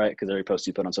 right? Because every post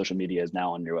you put on social media is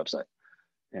now on your website.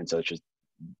 And so it just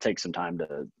takes some time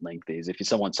to link these. If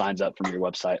someone signs up from your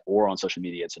website or on social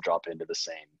media, it's to drop into the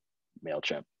same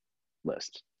MailChimp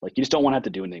list. Like you just don't want to have to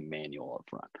do anything manual up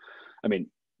front. I mean,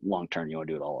 long term, you want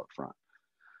to do it all up front.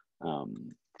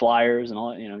 Flyers and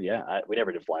all that, you know, we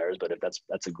never did flyers, but if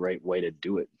that's a great way to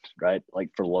do it, right? Like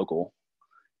for local,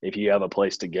 if you have a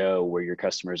place to go where your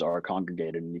customers are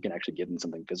congregated and you can actually give them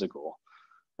something physical,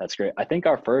 that's great. I think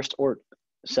our first or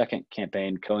second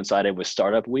campaign coincided with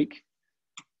Startup Week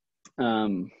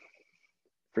for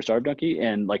Startup Junkie,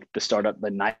 and like the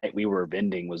night we were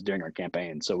vending was during our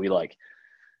campaign. So we like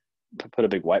put a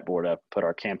big whiteboard up, put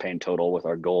our campaign total with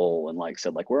our goal, and like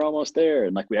said like we're almost there,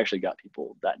 and like we actually got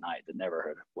people that night that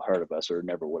never heard of us or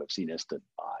never would have seen us to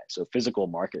buy. So physical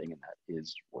marketing in that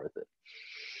is worth it.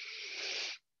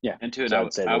 Yeah, and to it,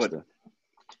 so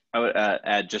I would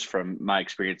add just from my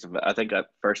experience of, I think I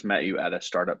first met you at a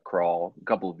startup crawl a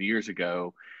couple of years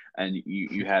ago, and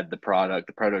you had the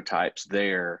prototypes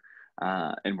there.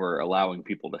 And we're allowing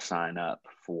people to sign up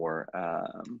for,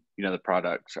 the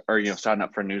products, or, sign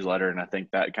up for a newsletter. And I think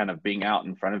that kind of being out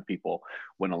in front of people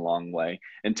went a long way.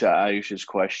 And to Ayush's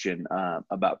question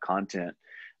about content,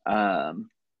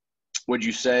 would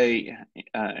you say,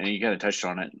 and you kind of touched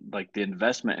on it, like the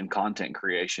investment in content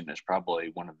creation is probably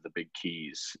one of the big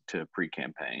keys to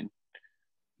pre-campaign?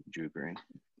 Would you agree?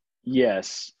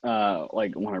 Yes,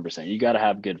 like 100%. You got to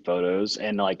have good photos,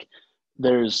 and like,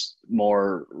 there's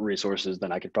more resources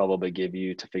than I could probably give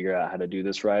you to figure out how to do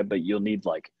this right. But you'll need,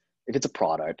 like, if it's a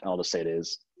product, I'll just say it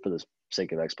is for the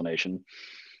sake of explanation,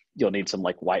 you'll need some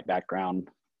like white background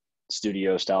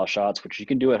studio style shots, which you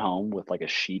can do at home with like a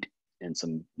sheet and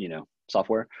some,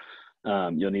 software.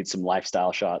 You'll need some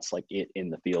lifestyle shots, like it in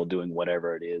the field doing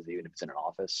whatever it is, even if it's in an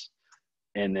office.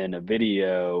 And then a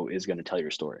video is going to tell your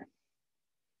story.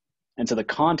 And so the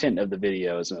content of the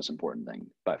video is the most important thing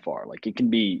by far. Like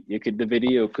the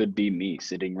video could be me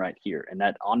sitting right here. And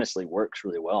that honestly works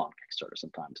really well on Kickstarter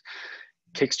sometimes.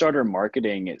 Kickstarter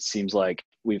marketing, it seems like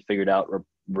we've figured out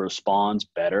responds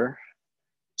better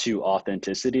to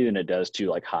authenticity than it does to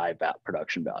like high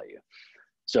production value.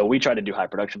 So we try to do high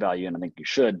production value, and I think you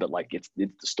should, but like it's the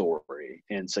story.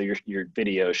 And so your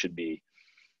video should be,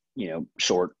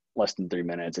 short, less than 3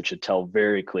 minutes. It should tell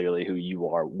very clearly who you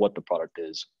are, what the product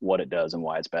is, what it does, and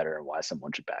why it's better, and why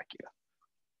someone should back you.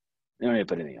 You don't need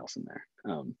to put anything else in there.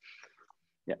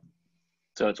 Yeah.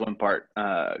 So it's one part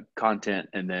content,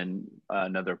 and then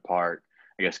another part,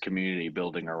 I guess, community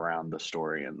building around the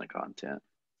story and the content.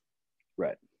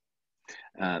 Right.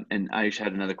 And I just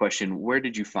had another question. Where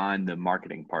did you find the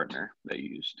marketing partner that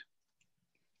you used?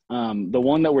 The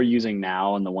one that we're using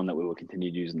now and the one that we will continue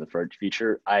to use in the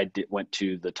future, went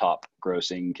to the top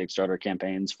grossing Kickstarter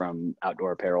campaigns from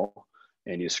outdoor apparel,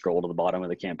 and you scroll to the bottom of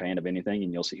the campaign of anything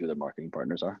and you'll see who the marketing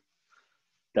partners are.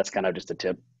 That's kind of just a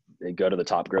tip. They go to the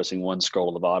top grossing one,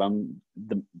 scroll to the bottom.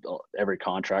 Every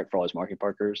contract for all these marketing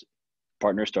partners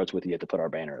starts with, you have to put our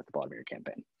banner at the bottom of your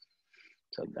campaign.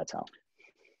 So that's how.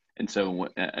 And so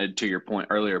to your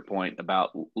earlier point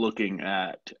about looking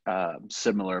at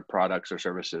similar products or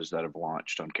services that have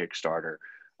launched on Kickstarter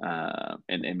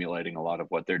and emulating a lot of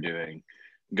what they're doing,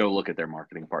 go look at their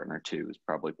marketing partner too is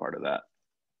probably part of that.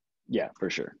 Yeah, for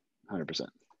sure. 100%.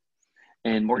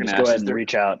 And Morgan just go ahead and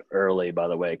reach out early, by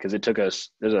the way, because it took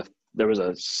us, there was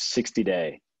a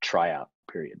 60-day tryout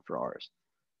period for ours.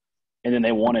 And then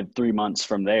they wanted 3 months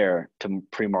from there to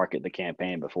pre-market the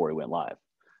campaign before we went live.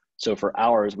 So for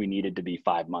ours, we needed to be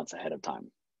 5 months ahead of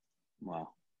time. Wow.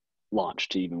 Launch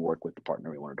to even work with the partner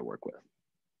we wanted to work with.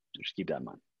 Just keep that in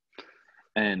mind.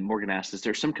 And Morgan asked, is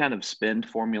there some kind of spend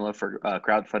formula for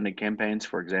crowdfunding campaigns?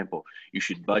 For example, you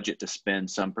should budget to spend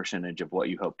some percentage of what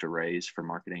you hope to raise for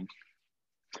marketing.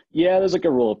 Yeah, there's like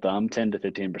a rule of thumb, 10 to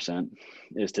 15%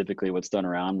 is typically what's done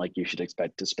around. Like you should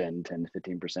expect to spend 10 to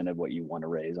 15% of what you want to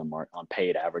raise on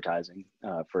paid advertising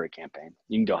for a campaign.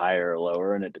 You can go higher or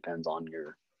lower, and it depends on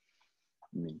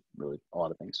really a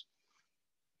lot of things.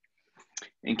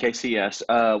 In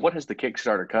KCS, what has the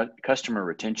Kickstarter customer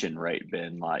retention rate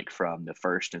been like from the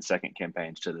first and second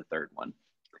campaigns to the third one?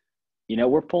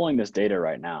 We're pulling this data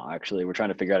right now. Actually, we're trying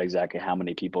to figure out exactly how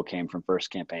many people came from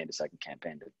first campaign to second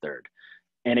campaign to third.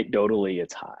 Anecdotally,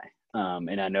 it's high.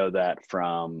 And I know that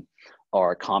from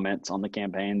our comments on the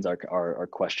campaigns, our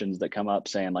questions that come up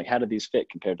saying like, how did these fit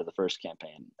compared to the first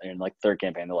campaign? And like third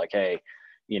campaign, they're like, hey,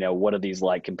 what are these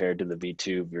like compared to the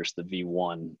V2 versus the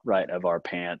V1, right, of our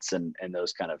pants and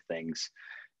those kind of things.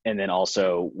 And then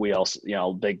we also,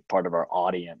 a big part of our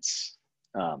audience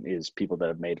is people that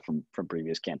have made from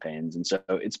previous campaigns. And so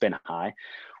it's been high.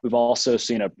 We've also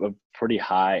seen a pretty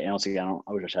high, and also,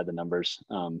 I wish I had the numbers,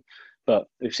 but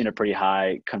we've seen a pretty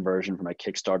high conversion from a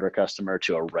Kickstarter customer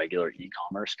to a regular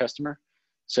e-commerce customer.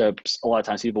 So a lot of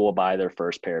times people will buy their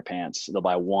first pair of pants. They'll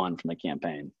buy one from the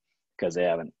campaign because they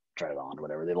haven't tried it on or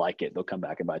whatever. They like it. They'll come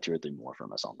back and buy 2 or 3 more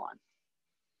from us online.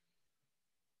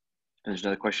 And there's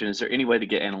another question. Is there any way to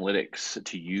get analytics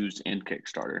to use in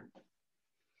Kickstarter?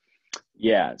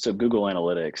 Yeah. So Google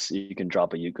Analytics, you can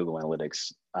drop a Google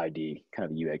Analytics ID, kind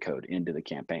of a UA code into the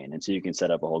campaign. And so you can set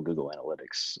up a whole Google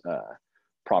Analytics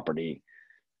property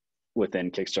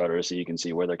within Kickstarter, so you can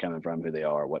see where they're coming from, who they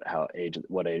are, what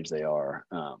age they are,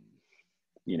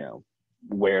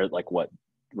 where, like what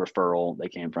referral they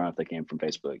came from, if they came from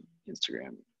Facebook,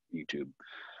 Instagram, YouTube,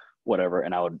 whatever.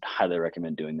 And I would highly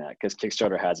recommend doing that because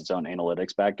Kickstarter has its own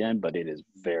analytics backend, but it is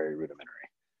very rudimentary.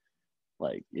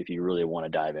 Like if you really want to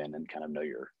dive in and kind of know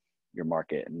your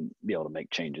market and be able to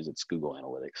make changes, it's Google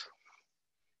Analytics.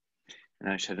 And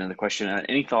I just had another question.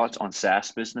 Any thoughts on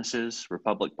SaaS businesses,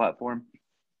 Republic platform?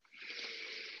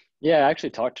 Yeah, I actually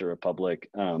talked to Republic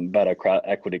about a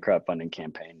equity crowdfunding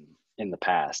campaign in the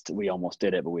past. We almost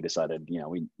did it, but we decided,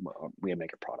 we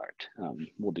make a product.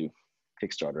 We'll do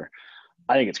Kickstarter.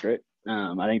 I think it's great.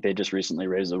 I think they just recently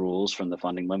raised the rules from the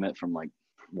funding limit from like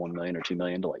 1 million or 2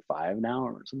 million to like 5 now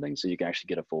or something. So you can actually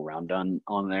get a full round done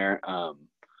on there.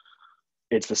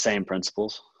 It's the same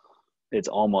principles. It's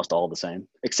almost all the same,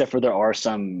 except for there are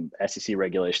some SEC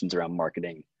regulations around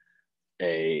marketing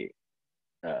a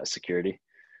security.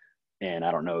 And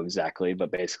I don't know exactly,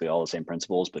 but basically all the same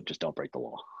principles, but just don't break the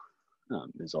law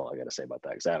is all I got to say about that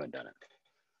because I haven't done it.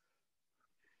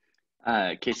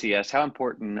 KCS, how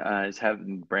important is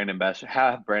having brand ambassadors?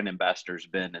 How have brand ambassadors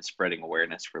been in spreading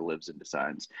awareness for LIVSN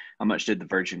Designs? How much did the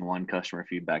version 1 customer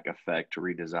feedback affect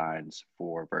redesigns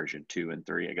for version 2 and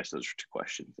 3? I guess those are 2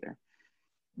 questions there.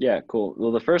 Yeah, cool.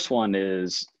 Well, the first one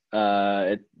is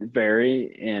it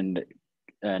vary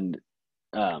and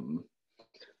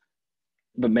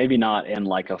but maybe not in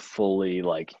like a fully,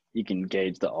 like you can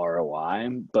gauge the ROI,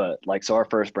 but like, so our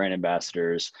first brand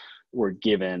ambassadors, were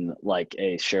given like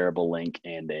a shareable link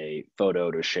and a photo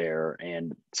to share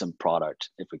and some product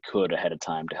if we could ahead of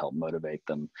time to help motivate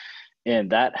them.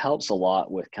 And that helps a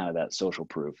lot with kind of that social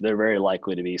proof. They're very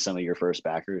likely to be some of your first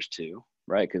backers too,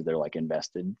 right? Because they're like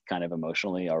invested kind of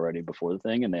emotionally already before the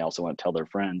thing. And they also want to tell their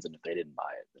friends. And if they didn't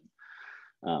buy it,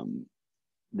 then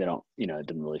they don't, you know, it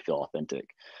didn't really feel authentic.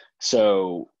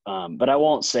 So, but I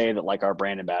won't say that like our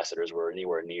brand ambassadors were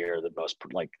anywhere near the most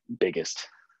like biggest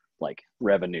like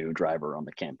revenue driver on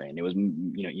the campaign. It was,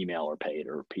 you know, email or paid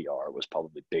or PR was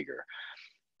probably bigger.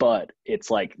 But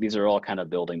it's like these are all kind of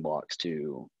building blocks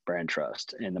to brand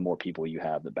trust. And the more people you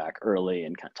have that back early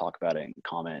and kind of talk about it and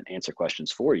comment, answer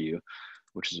questions for you,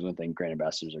 which is one thing brand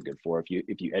ambassadors are good for.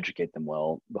 If you educate them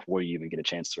well before you even get a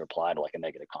chance to reply to like a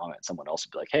negative comment, someone else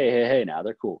will be like, hey, now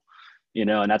they're cool, you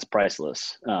know, and that's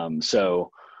priceless.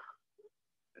 So,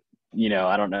 you know,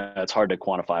 I don't know, it's hard to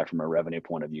quantify from a revenue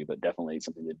point of view, but definitely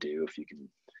something to do if you can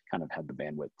kind of have the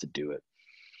bandwidth to do it.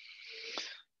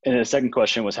 And the second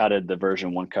question was, how did the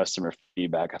version 1 customer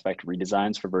feedback affect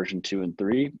redesigns for version 2 and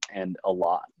 3? And a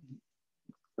lot.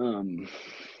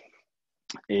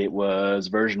 It was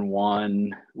version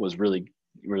 1 was really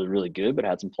good, but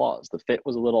had some flaws. The fit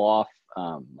was a little off.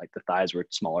 Like the thighs were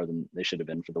smaller than they should have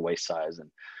been for the waist size. And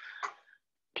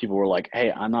people were like,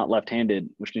 hey, I'm not left-handed,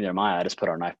 which neither am I. I just put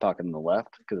our knife pocket on the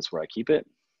left because it's where I keep it.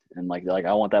 And like, they're like,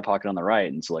 I want that pocket on the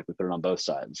right. And so like we put it on both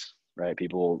sides. Right.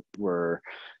 People were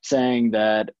saying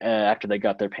that after they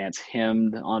got their pants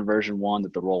hemmed on version 1,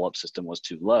 that the roll up system was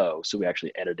too low. So we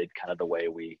actually edited kind of the way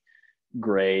we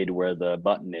grade where the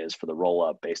button is for the roll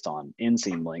up based on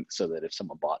inseam length, so that if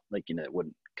someone bought, like, you know, it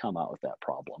wouldn't come out with that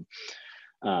problem.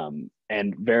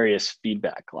 And various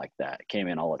feedback like that came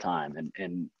in all the time.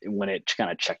 And when it kind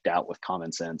of checked out with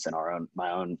common sense and my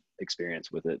own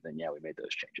experience with it, then yeah, we made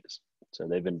those changes. So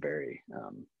they've been very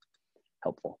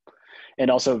helpful.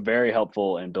 And also very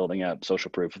helpful in building up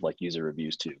social proof of like user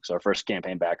reviews too. So our first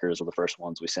campaign backers were the first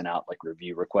ones we sent out like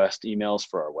review request emails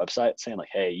for our website saying like,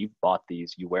 hey, you bought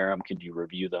these, you wear them, could you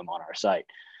review them on our site?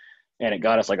 And it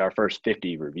got us like our first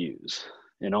 50 reviews,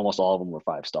 and almost all of them were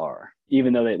 5-star.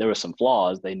 Even though there was some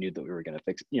flaws, they knew that we were going to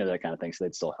fix, you know, that kind of thing. So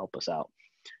they'd still help us out.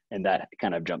 And that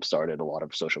kind of jump started a lot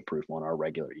of social proof on our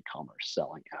regular e-commerce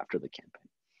selling after the campaign.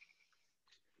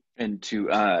 And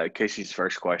to Casey's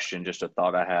first question, just a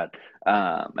thought I had,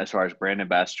 as far as brand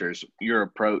ambassadors, your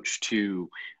approach to,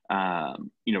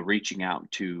 you know, reaching out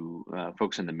to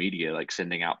folks in the media, like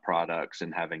sending out products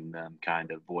and having them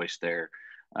kind of voice their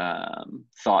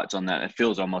thoughts on that. It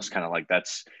feels almost kind of like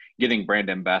that's getting brand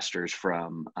ambassadors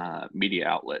from media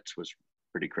outlets was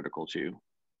pretty critical too.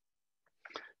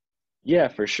 Yeah,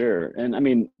 for sure. And I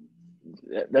mean,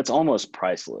 that's almost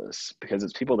priceless because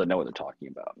it's people that know what they're talking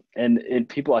about. And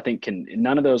people, I think,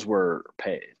 none of those were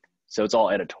paid. So it's all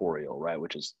editorial, right?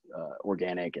 Which is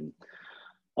organic, and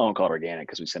I won't call it organic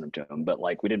because we sent them to them, but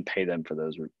like we didn't pay them for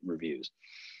those reviews.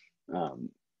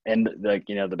 And like,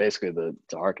 you know, to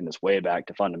harken this way back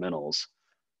to fundamentals,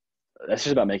 that's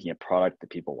just about making a product that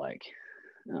people like.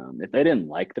 If they didn't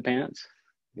like the pants,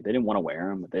 if they didn't want to wear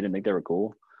them, if they didn't think they were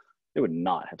cool, they would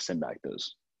not have sent back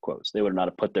those quotes. They would not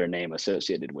have put their name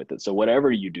associated with it. So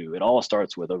whatever you do, it all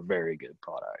starts with a very good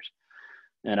product.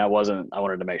 And I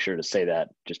wanted to make sure to say that,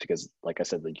 just because, like I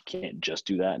said, like you can't just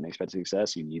do that and expect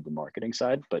success. You need the marketing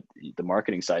side, but the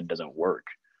marketing side doesn't work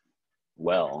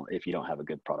well if you don't have a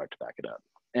good product to back it up.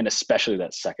 And especially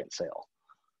that second sale.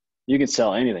 You can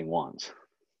sell anything once,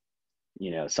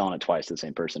 you know, selling it twice to the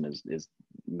same person is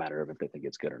a matter of if they think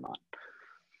it's good or not.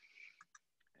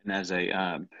 And as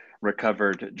a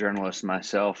recovered journalist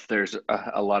myself, there's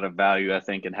a lot of value, I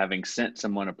think, in having sent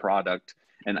someone a product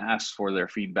and asked for their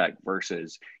feedback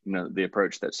versus, you know, the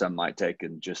approach that some might take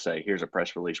and just say, here's a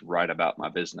press release, write about my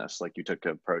business. Like you took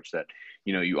an approach that,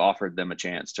 you know, you offered them a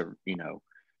chance to, you know,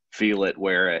 feel it,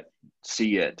 wear it,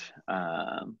 see it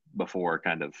before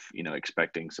kind of, you know,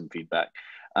 expecting some feedback.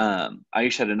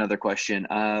 Aish had another question.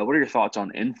 What are your thoughts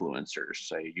on influencers,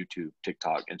 say YouTube,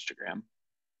 TikTok, Instagram?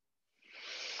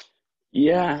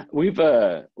 Yeah, we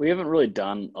haven't really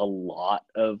done a lot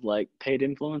of like paid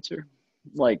influencer.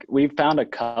 Like we've found a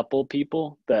couple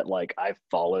people that like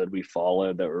we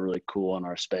followed that were really cool in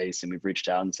our space, and we've reached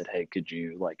out and said, hey, could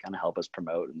you like kind of help us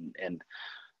promote? And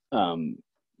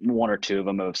one or two of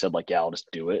them have said like, yeah, I'll just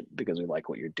do it because we like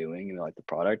what you're doing and we like the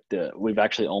product. We've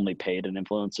actually only paid an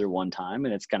influencer one time,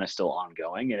 and it's kind of still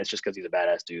ongoing. And it's just because he's a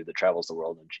badass dude that travels the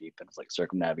world in Jeep and it's like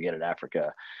circumnavigated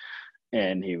Africa.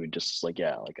 And he would just like,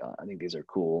 yeah, like I think these are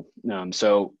cool.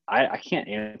 So I can't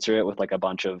answer it with like a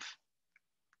bunch of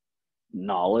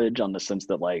knowledge, on the sense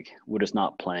that like we're just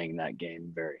not playing that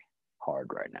game very hard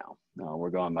right now. We're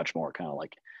going much more kind of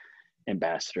like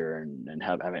ambassador and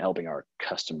helping our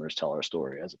customers tell our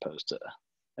story as opposed to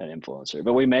an influencer.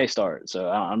 But we may start. So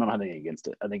I'm not having anything against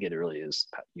it. I think it really is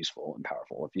useful and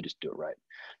powerful if you just do it right.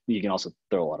 You can also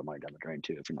throw a lot of money down the drain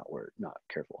too if you're not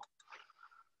careful.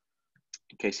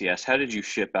 Casey asks, how did you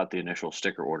ship out the initial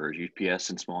sticker orders? UPS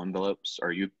in small envelopes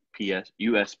or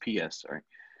USPS? Sorry.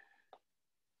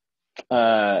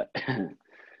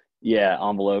 Yeah,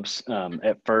 envelopes.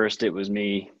 At first, it was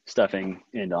me stuffing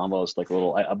into envelopes like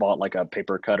I bought like a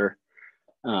paper cutter,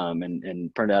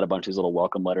 and printed out a bunch of these little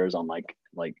welcome letters on like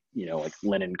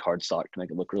linen cardstock to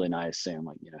make it look really nice, saying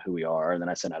like who we are. And then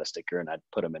I sent out a sticker and I'd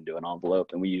put them into an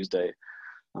envelope. And we used I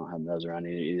don't have those around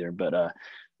either, but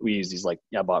we used these I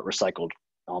bought recycled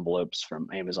envelopes from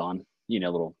Amazon.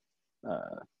 Little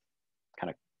kind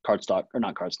of cardstock or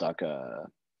not cardstock.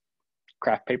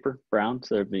 Craft paper brown,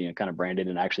 so they're being kind of branded,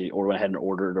 and actually went ahead and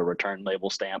ordered a return label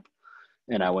stamp.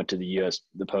 And I went to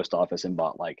the post office and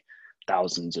bought like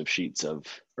thousands of sheets of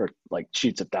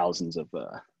thousands of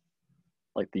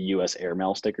like the US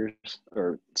airmail stickers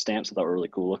or stamps. I thought were really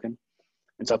cool looking.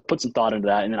 And so I put some thought into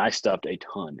that, and then I stuffed a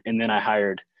ton. And then I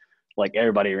hired like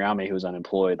everybody around me who was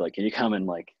unemployed, like, can you come and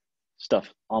like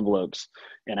stuff envelopes?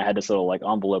 And I had this little like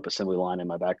envelope assembly line in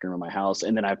my back room of my house.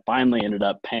 And then I finally ended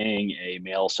up paying a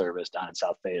mail service down in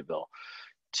South Fayetteville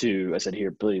I said,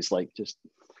 here, please, like, just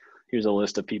here's a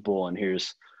list of people and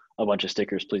here's a bunch of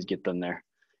stickers, please get them there.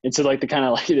 And so like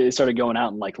it started going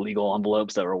out in like legal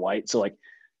envelopes that were white. So like,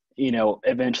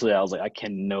 eventually I was like, I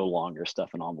can no longer stuff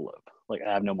an envelope. Like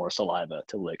I have no more saliva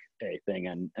to lick a thing.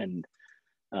 And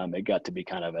it got to be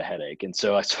kind of a headache. And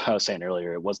so as I was saying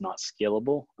earlier, it was not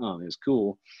scalable. It was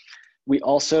cool. We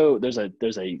also, there's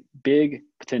a big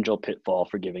potential pitfall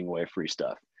for giving away free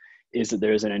stuff, is that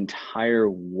there's an entire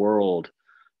world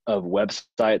of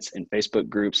websites and Facebook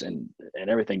groups and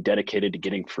everything dedicated to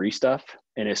getting free stuff.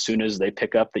 And as soon as they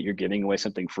pick up that you're giving away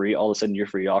something free, all of a sudden your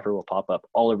free offer will pop up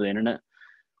all over the internet.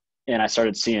 And I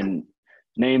started seeing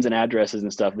names and addresses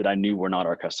and stuff that I knew were not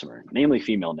our customer, namely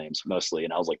female names mostly.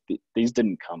 And I was like, these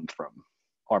didn't come from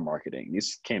our marketing.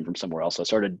 These came from somewhere else. So I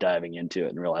started diving into it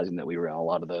and realizing that we were on a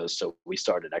lot of those. So we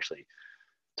took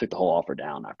the whole offer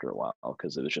down after a while,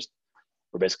 because it was just,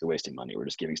 we're basically wasting money. We're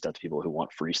just giving stuff to people who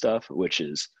want free stuff, which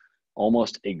is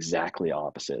almost exactly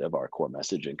opposite of our core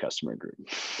message and customer group.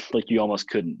 Like you almost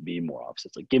couldn't be more opposite.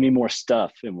 It's like, give me more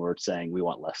stuff. And we're saying we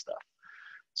want less stuff.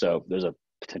 So there's a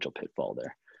potential pitfall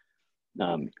there.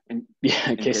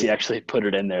 Casey actually put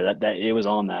it in there that it was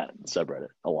on that subreddit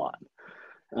a lot.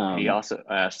 He also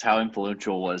asked, how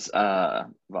influential was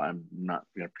Vaughn, I'm not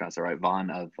going to pronounce it right, Vaughn,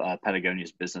 of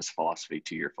Patagonia's business philosophy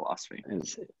to your philosophy?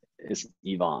 It's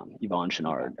Yvonne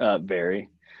Chenard. Very.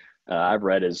 I've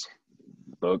read his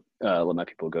book, Let My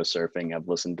People Go Surfing. I've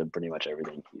listened to pretty much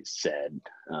everything he's said,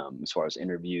 as far as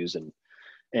interviews,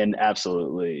 and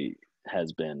absolutely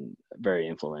has been very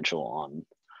influential on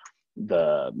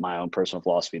my own personal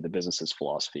philosophy, the business's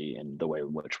philosophy, and the way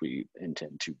in which we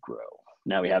intend to grow.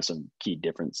 Now we have some key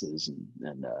differences,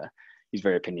 and he's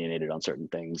very opinionated on certain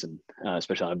things, and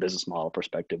especially on a business model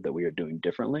perspective that we are doing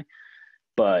differently.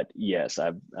 But yes,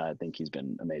 I think he's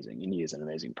been amazing, and he is an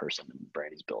amazing person, and the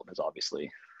brand he's built is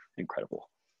obviously incredible.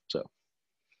 So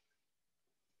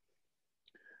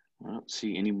I don't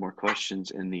see any more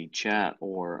questions in the chat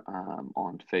or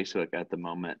on Facebook at the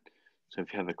moment. So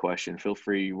if you have a question, feel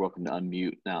free. You're welcome to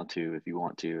unmute now too, if you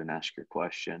want to, and ask your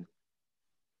question.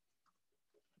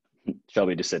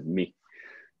 Shelby just said me.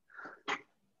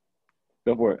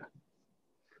 Go for it.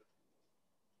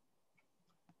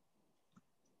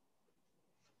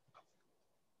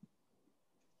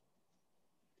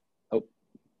 Oh,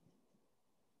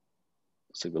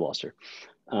 so we lost her.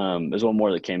 There's one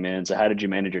more that came in. So how did you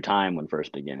manage your time when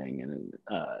first beginning? And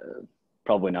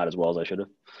probably not as well as I should have.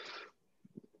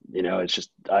 It's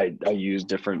just, I use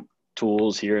different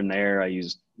tools here and there.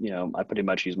 I pretty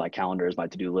much use my calendar as my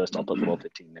to-do list. I'll put little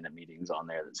 15-minute meetings on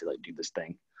there that say like, do this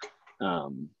thing.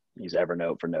 Use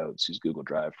Evernote for notes, use Google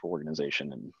Drive for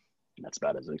organization. And that's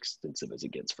about as extensive as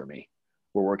it gets for me.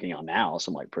 We're working on now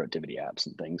some like productivity apps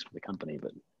and things for the company,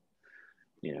 but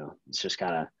it's just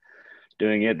kind of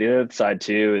doing it. The other side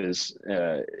too is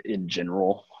in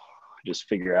general, just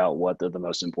figure out what are the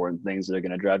most important things that are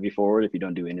going to drive you forward if you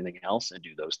don't do anything else, and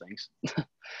do those things.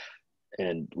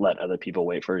 And let other people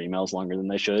wait for emails longer than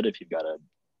they should if you've got to,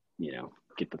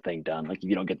 get the thing done. Like if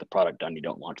you don't get the product done, you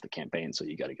don't launch the campaign. So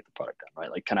you got to get the product done,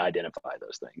 right? Like kind of identify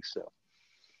those things. So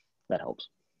that helps.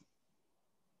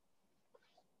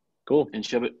 Cool. And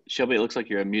Shelby, it looks like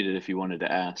you're unmuted if you wanted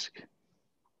to ask.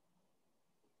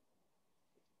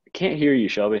 I can't hear you,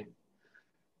 Shelby.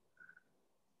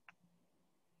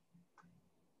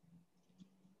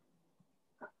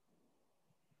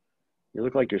 You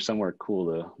look like you're somewhere cool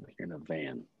though. Like you're in a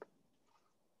van.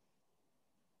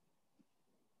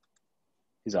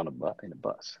 He's on in a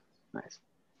bus. Nice.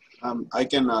 I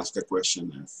can ask a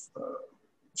question if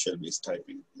Shelby's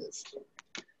typing. Yes.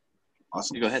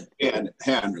 Awesome. You go ahead.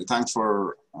 Hey, Andrew. Thanks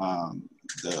for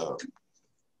the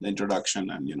introduction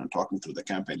and talking through the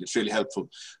campaign. It's really helpful.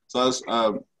 So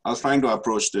I was trying to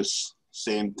approach this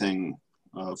same thing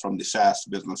from the SaaS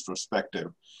business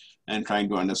perspective, and trying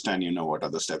to understand what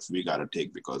are the steps we got to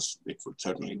take, because it would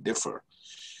certainly differ.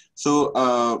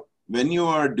 So when you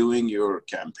are doing your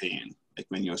campaign, like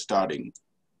when you're starting,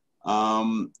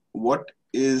 what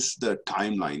is the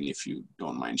timeline, if you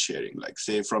don't mind sharing? Like,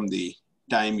 say, from the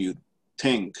time you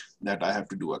think that I have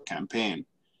to do a campaign,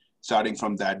 starting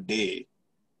from that day,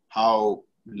 how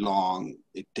long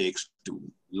it takes to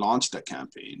launch the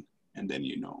campaign, and then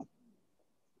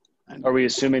And Are we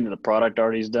assuming that the product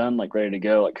already is done, like ready to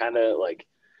go? Like kind of like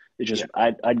it's just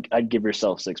I'd give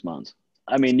yourself 6 months.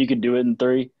 I mean, you could do it in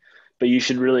 3, but you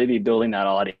should really be building that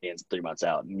audience 3 months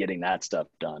out and getting that stuff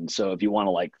done. So if you want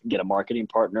to like get a marketing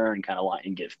partner and kind of like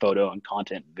and get photo and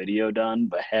content video done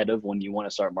ahead of when you want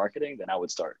to start marketing, then I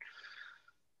would start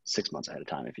 6 months ahead of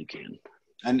time if you can.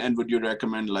 And would you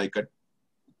recommend like a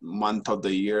month of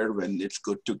the year when it's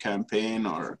good to campaign,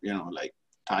 or like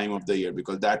time of the year,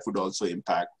 because that would also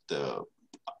impact the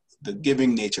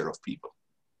giving nature of people?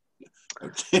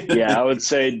 Okay. Yeah, I would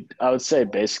say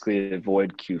basically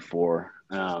avoid Q4.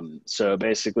 So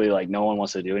basically, like, no one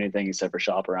wants to do anything except for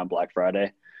shop around Black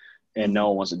Friday, and no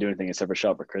one wants to do anything except for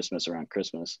shop for Christmas around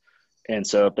Christmas. And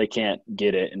so if they can't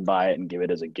get it and buy it and give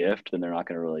it as a gift, then they're not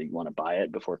going to really want to buy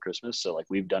it before Christmas. So like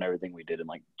we've done everything we did in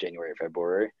like January or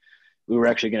February. We were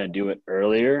actually going to do it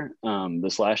earlier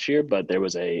this last year, but there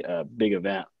was a big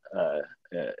event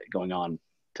going on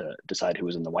to decide who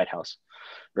was in the White House,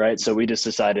 right? So we just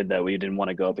decided that we didn't want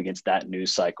to go up against that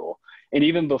news cycle. And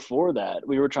even before that,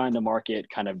 we were trying to market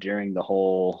kind of during the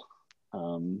whole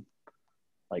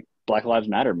like Black Lives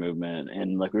Matter movement.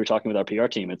 And like we were talking with our PR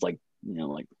team, it's like,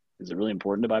 like, is it really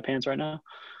important to buy pants right now?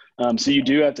 So you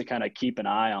do have to kind of keep an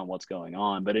eye on what's going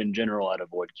on, but in general, I'd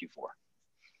avoid Q4.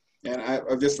 And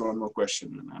I've just one more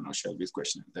question, and I know Shelby's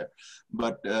question is there.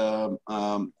 But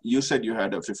you said you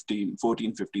had a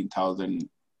 15,000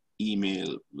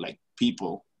 email, like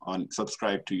people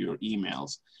subscribe to your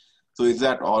emails. So is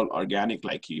that all organic,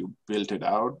 like you built it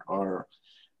out, or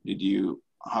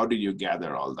how did you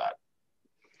gather all that?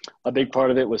 A big part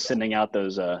of it was sending out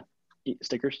those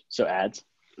stickers, so ads.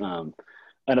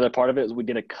 Another part of it is we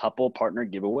did a couple partner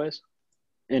giveaways.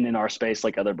 And in our space,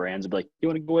 like other brands would be like, you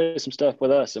want to go away some stuff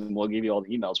with us and we'll give you all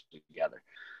the emails together.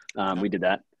 We did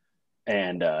that.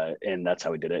 And that's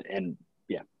how we did it. And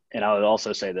yeah. And I would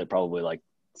also say that probably like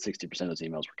 60% of those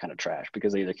emails were kind of trash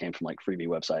because they either came from like freebie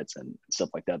websites and stuff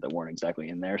like that weren't exactly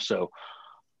in there. So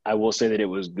I will say that it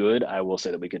was good. I will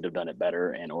say that we could have done it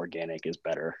better, and organic is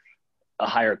better, a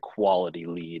higher quality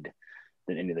lead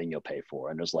than anything you'll pay for.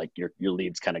 And there's like your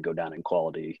leads kind of go down in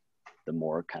quality the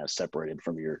more kind of separated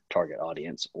from your target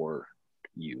audience or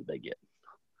they get.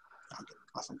 Okay,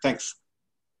 awesome. Thanks.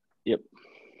 Yep.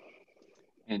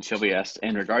 And Shelby asked,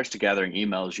 in regards to gathering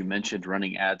emails, you mentioned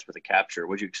running ads with a capture.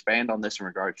 Would you expand on this in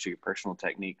regards to your personal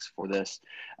techniques for this?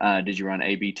 Did you run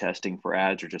A/B testing for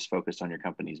ads, or just focused on your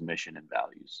company's mission and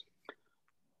values?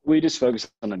 We just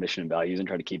focused on the mission and values and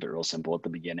try to keep it real simple at the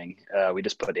beginning. We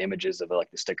just put images of like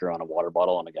the sticker on a water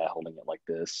bottle and a guy holding it like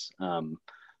this.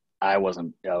 I was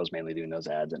mainly doing those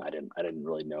ads, and I didn't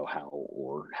really know how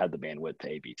or had the bandwidth to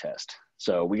A/B test.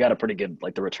 So we got a pretty good,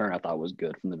 like the return I thought was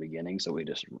good from the beginning. So we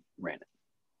just ran it.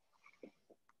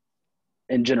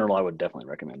 In general, I would definitely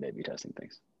recommend A/B testing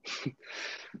things.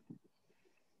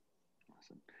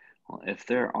 Awesome. Well, if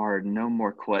there are no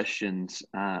more questions,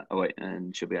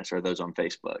 and should we answer those on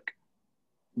Facebook?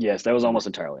 Yes, that was almost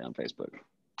entirely on Facebook.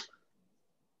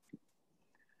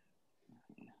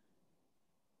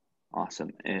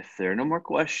 Awesome. If there are no more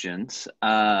questions,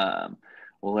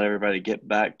 we'll let everybody get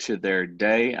back to their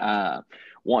day.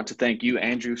 Want to thank you,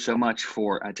 Andrew, so much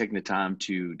for taking the time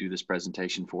to do this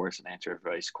presentation for us and answer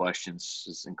everybody's questions.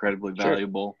 It's incredibly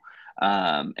valuable.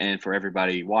 And for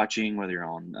everybody watching, whether you're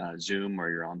on Zoom or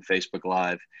you're on Facebook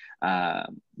Live,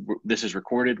 this is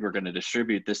recorded. We're going to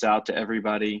distribute this out to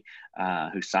everybody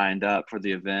who signed up for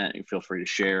the event. You feel free to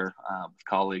share with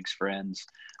colleagues, friends,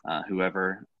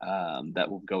 whoever. That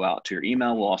will go out to your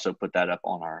email. We'll also put that up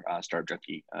on our Startup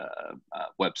Junkie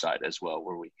website as well,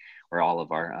 where all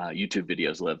of our YouTube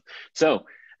videos live. So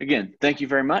again, thank you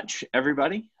very much,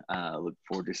 everybody. Look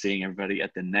forward to seeing everybody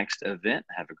at the next event.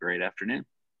 Have a great afternoon.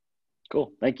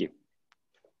 Cool. Thank you.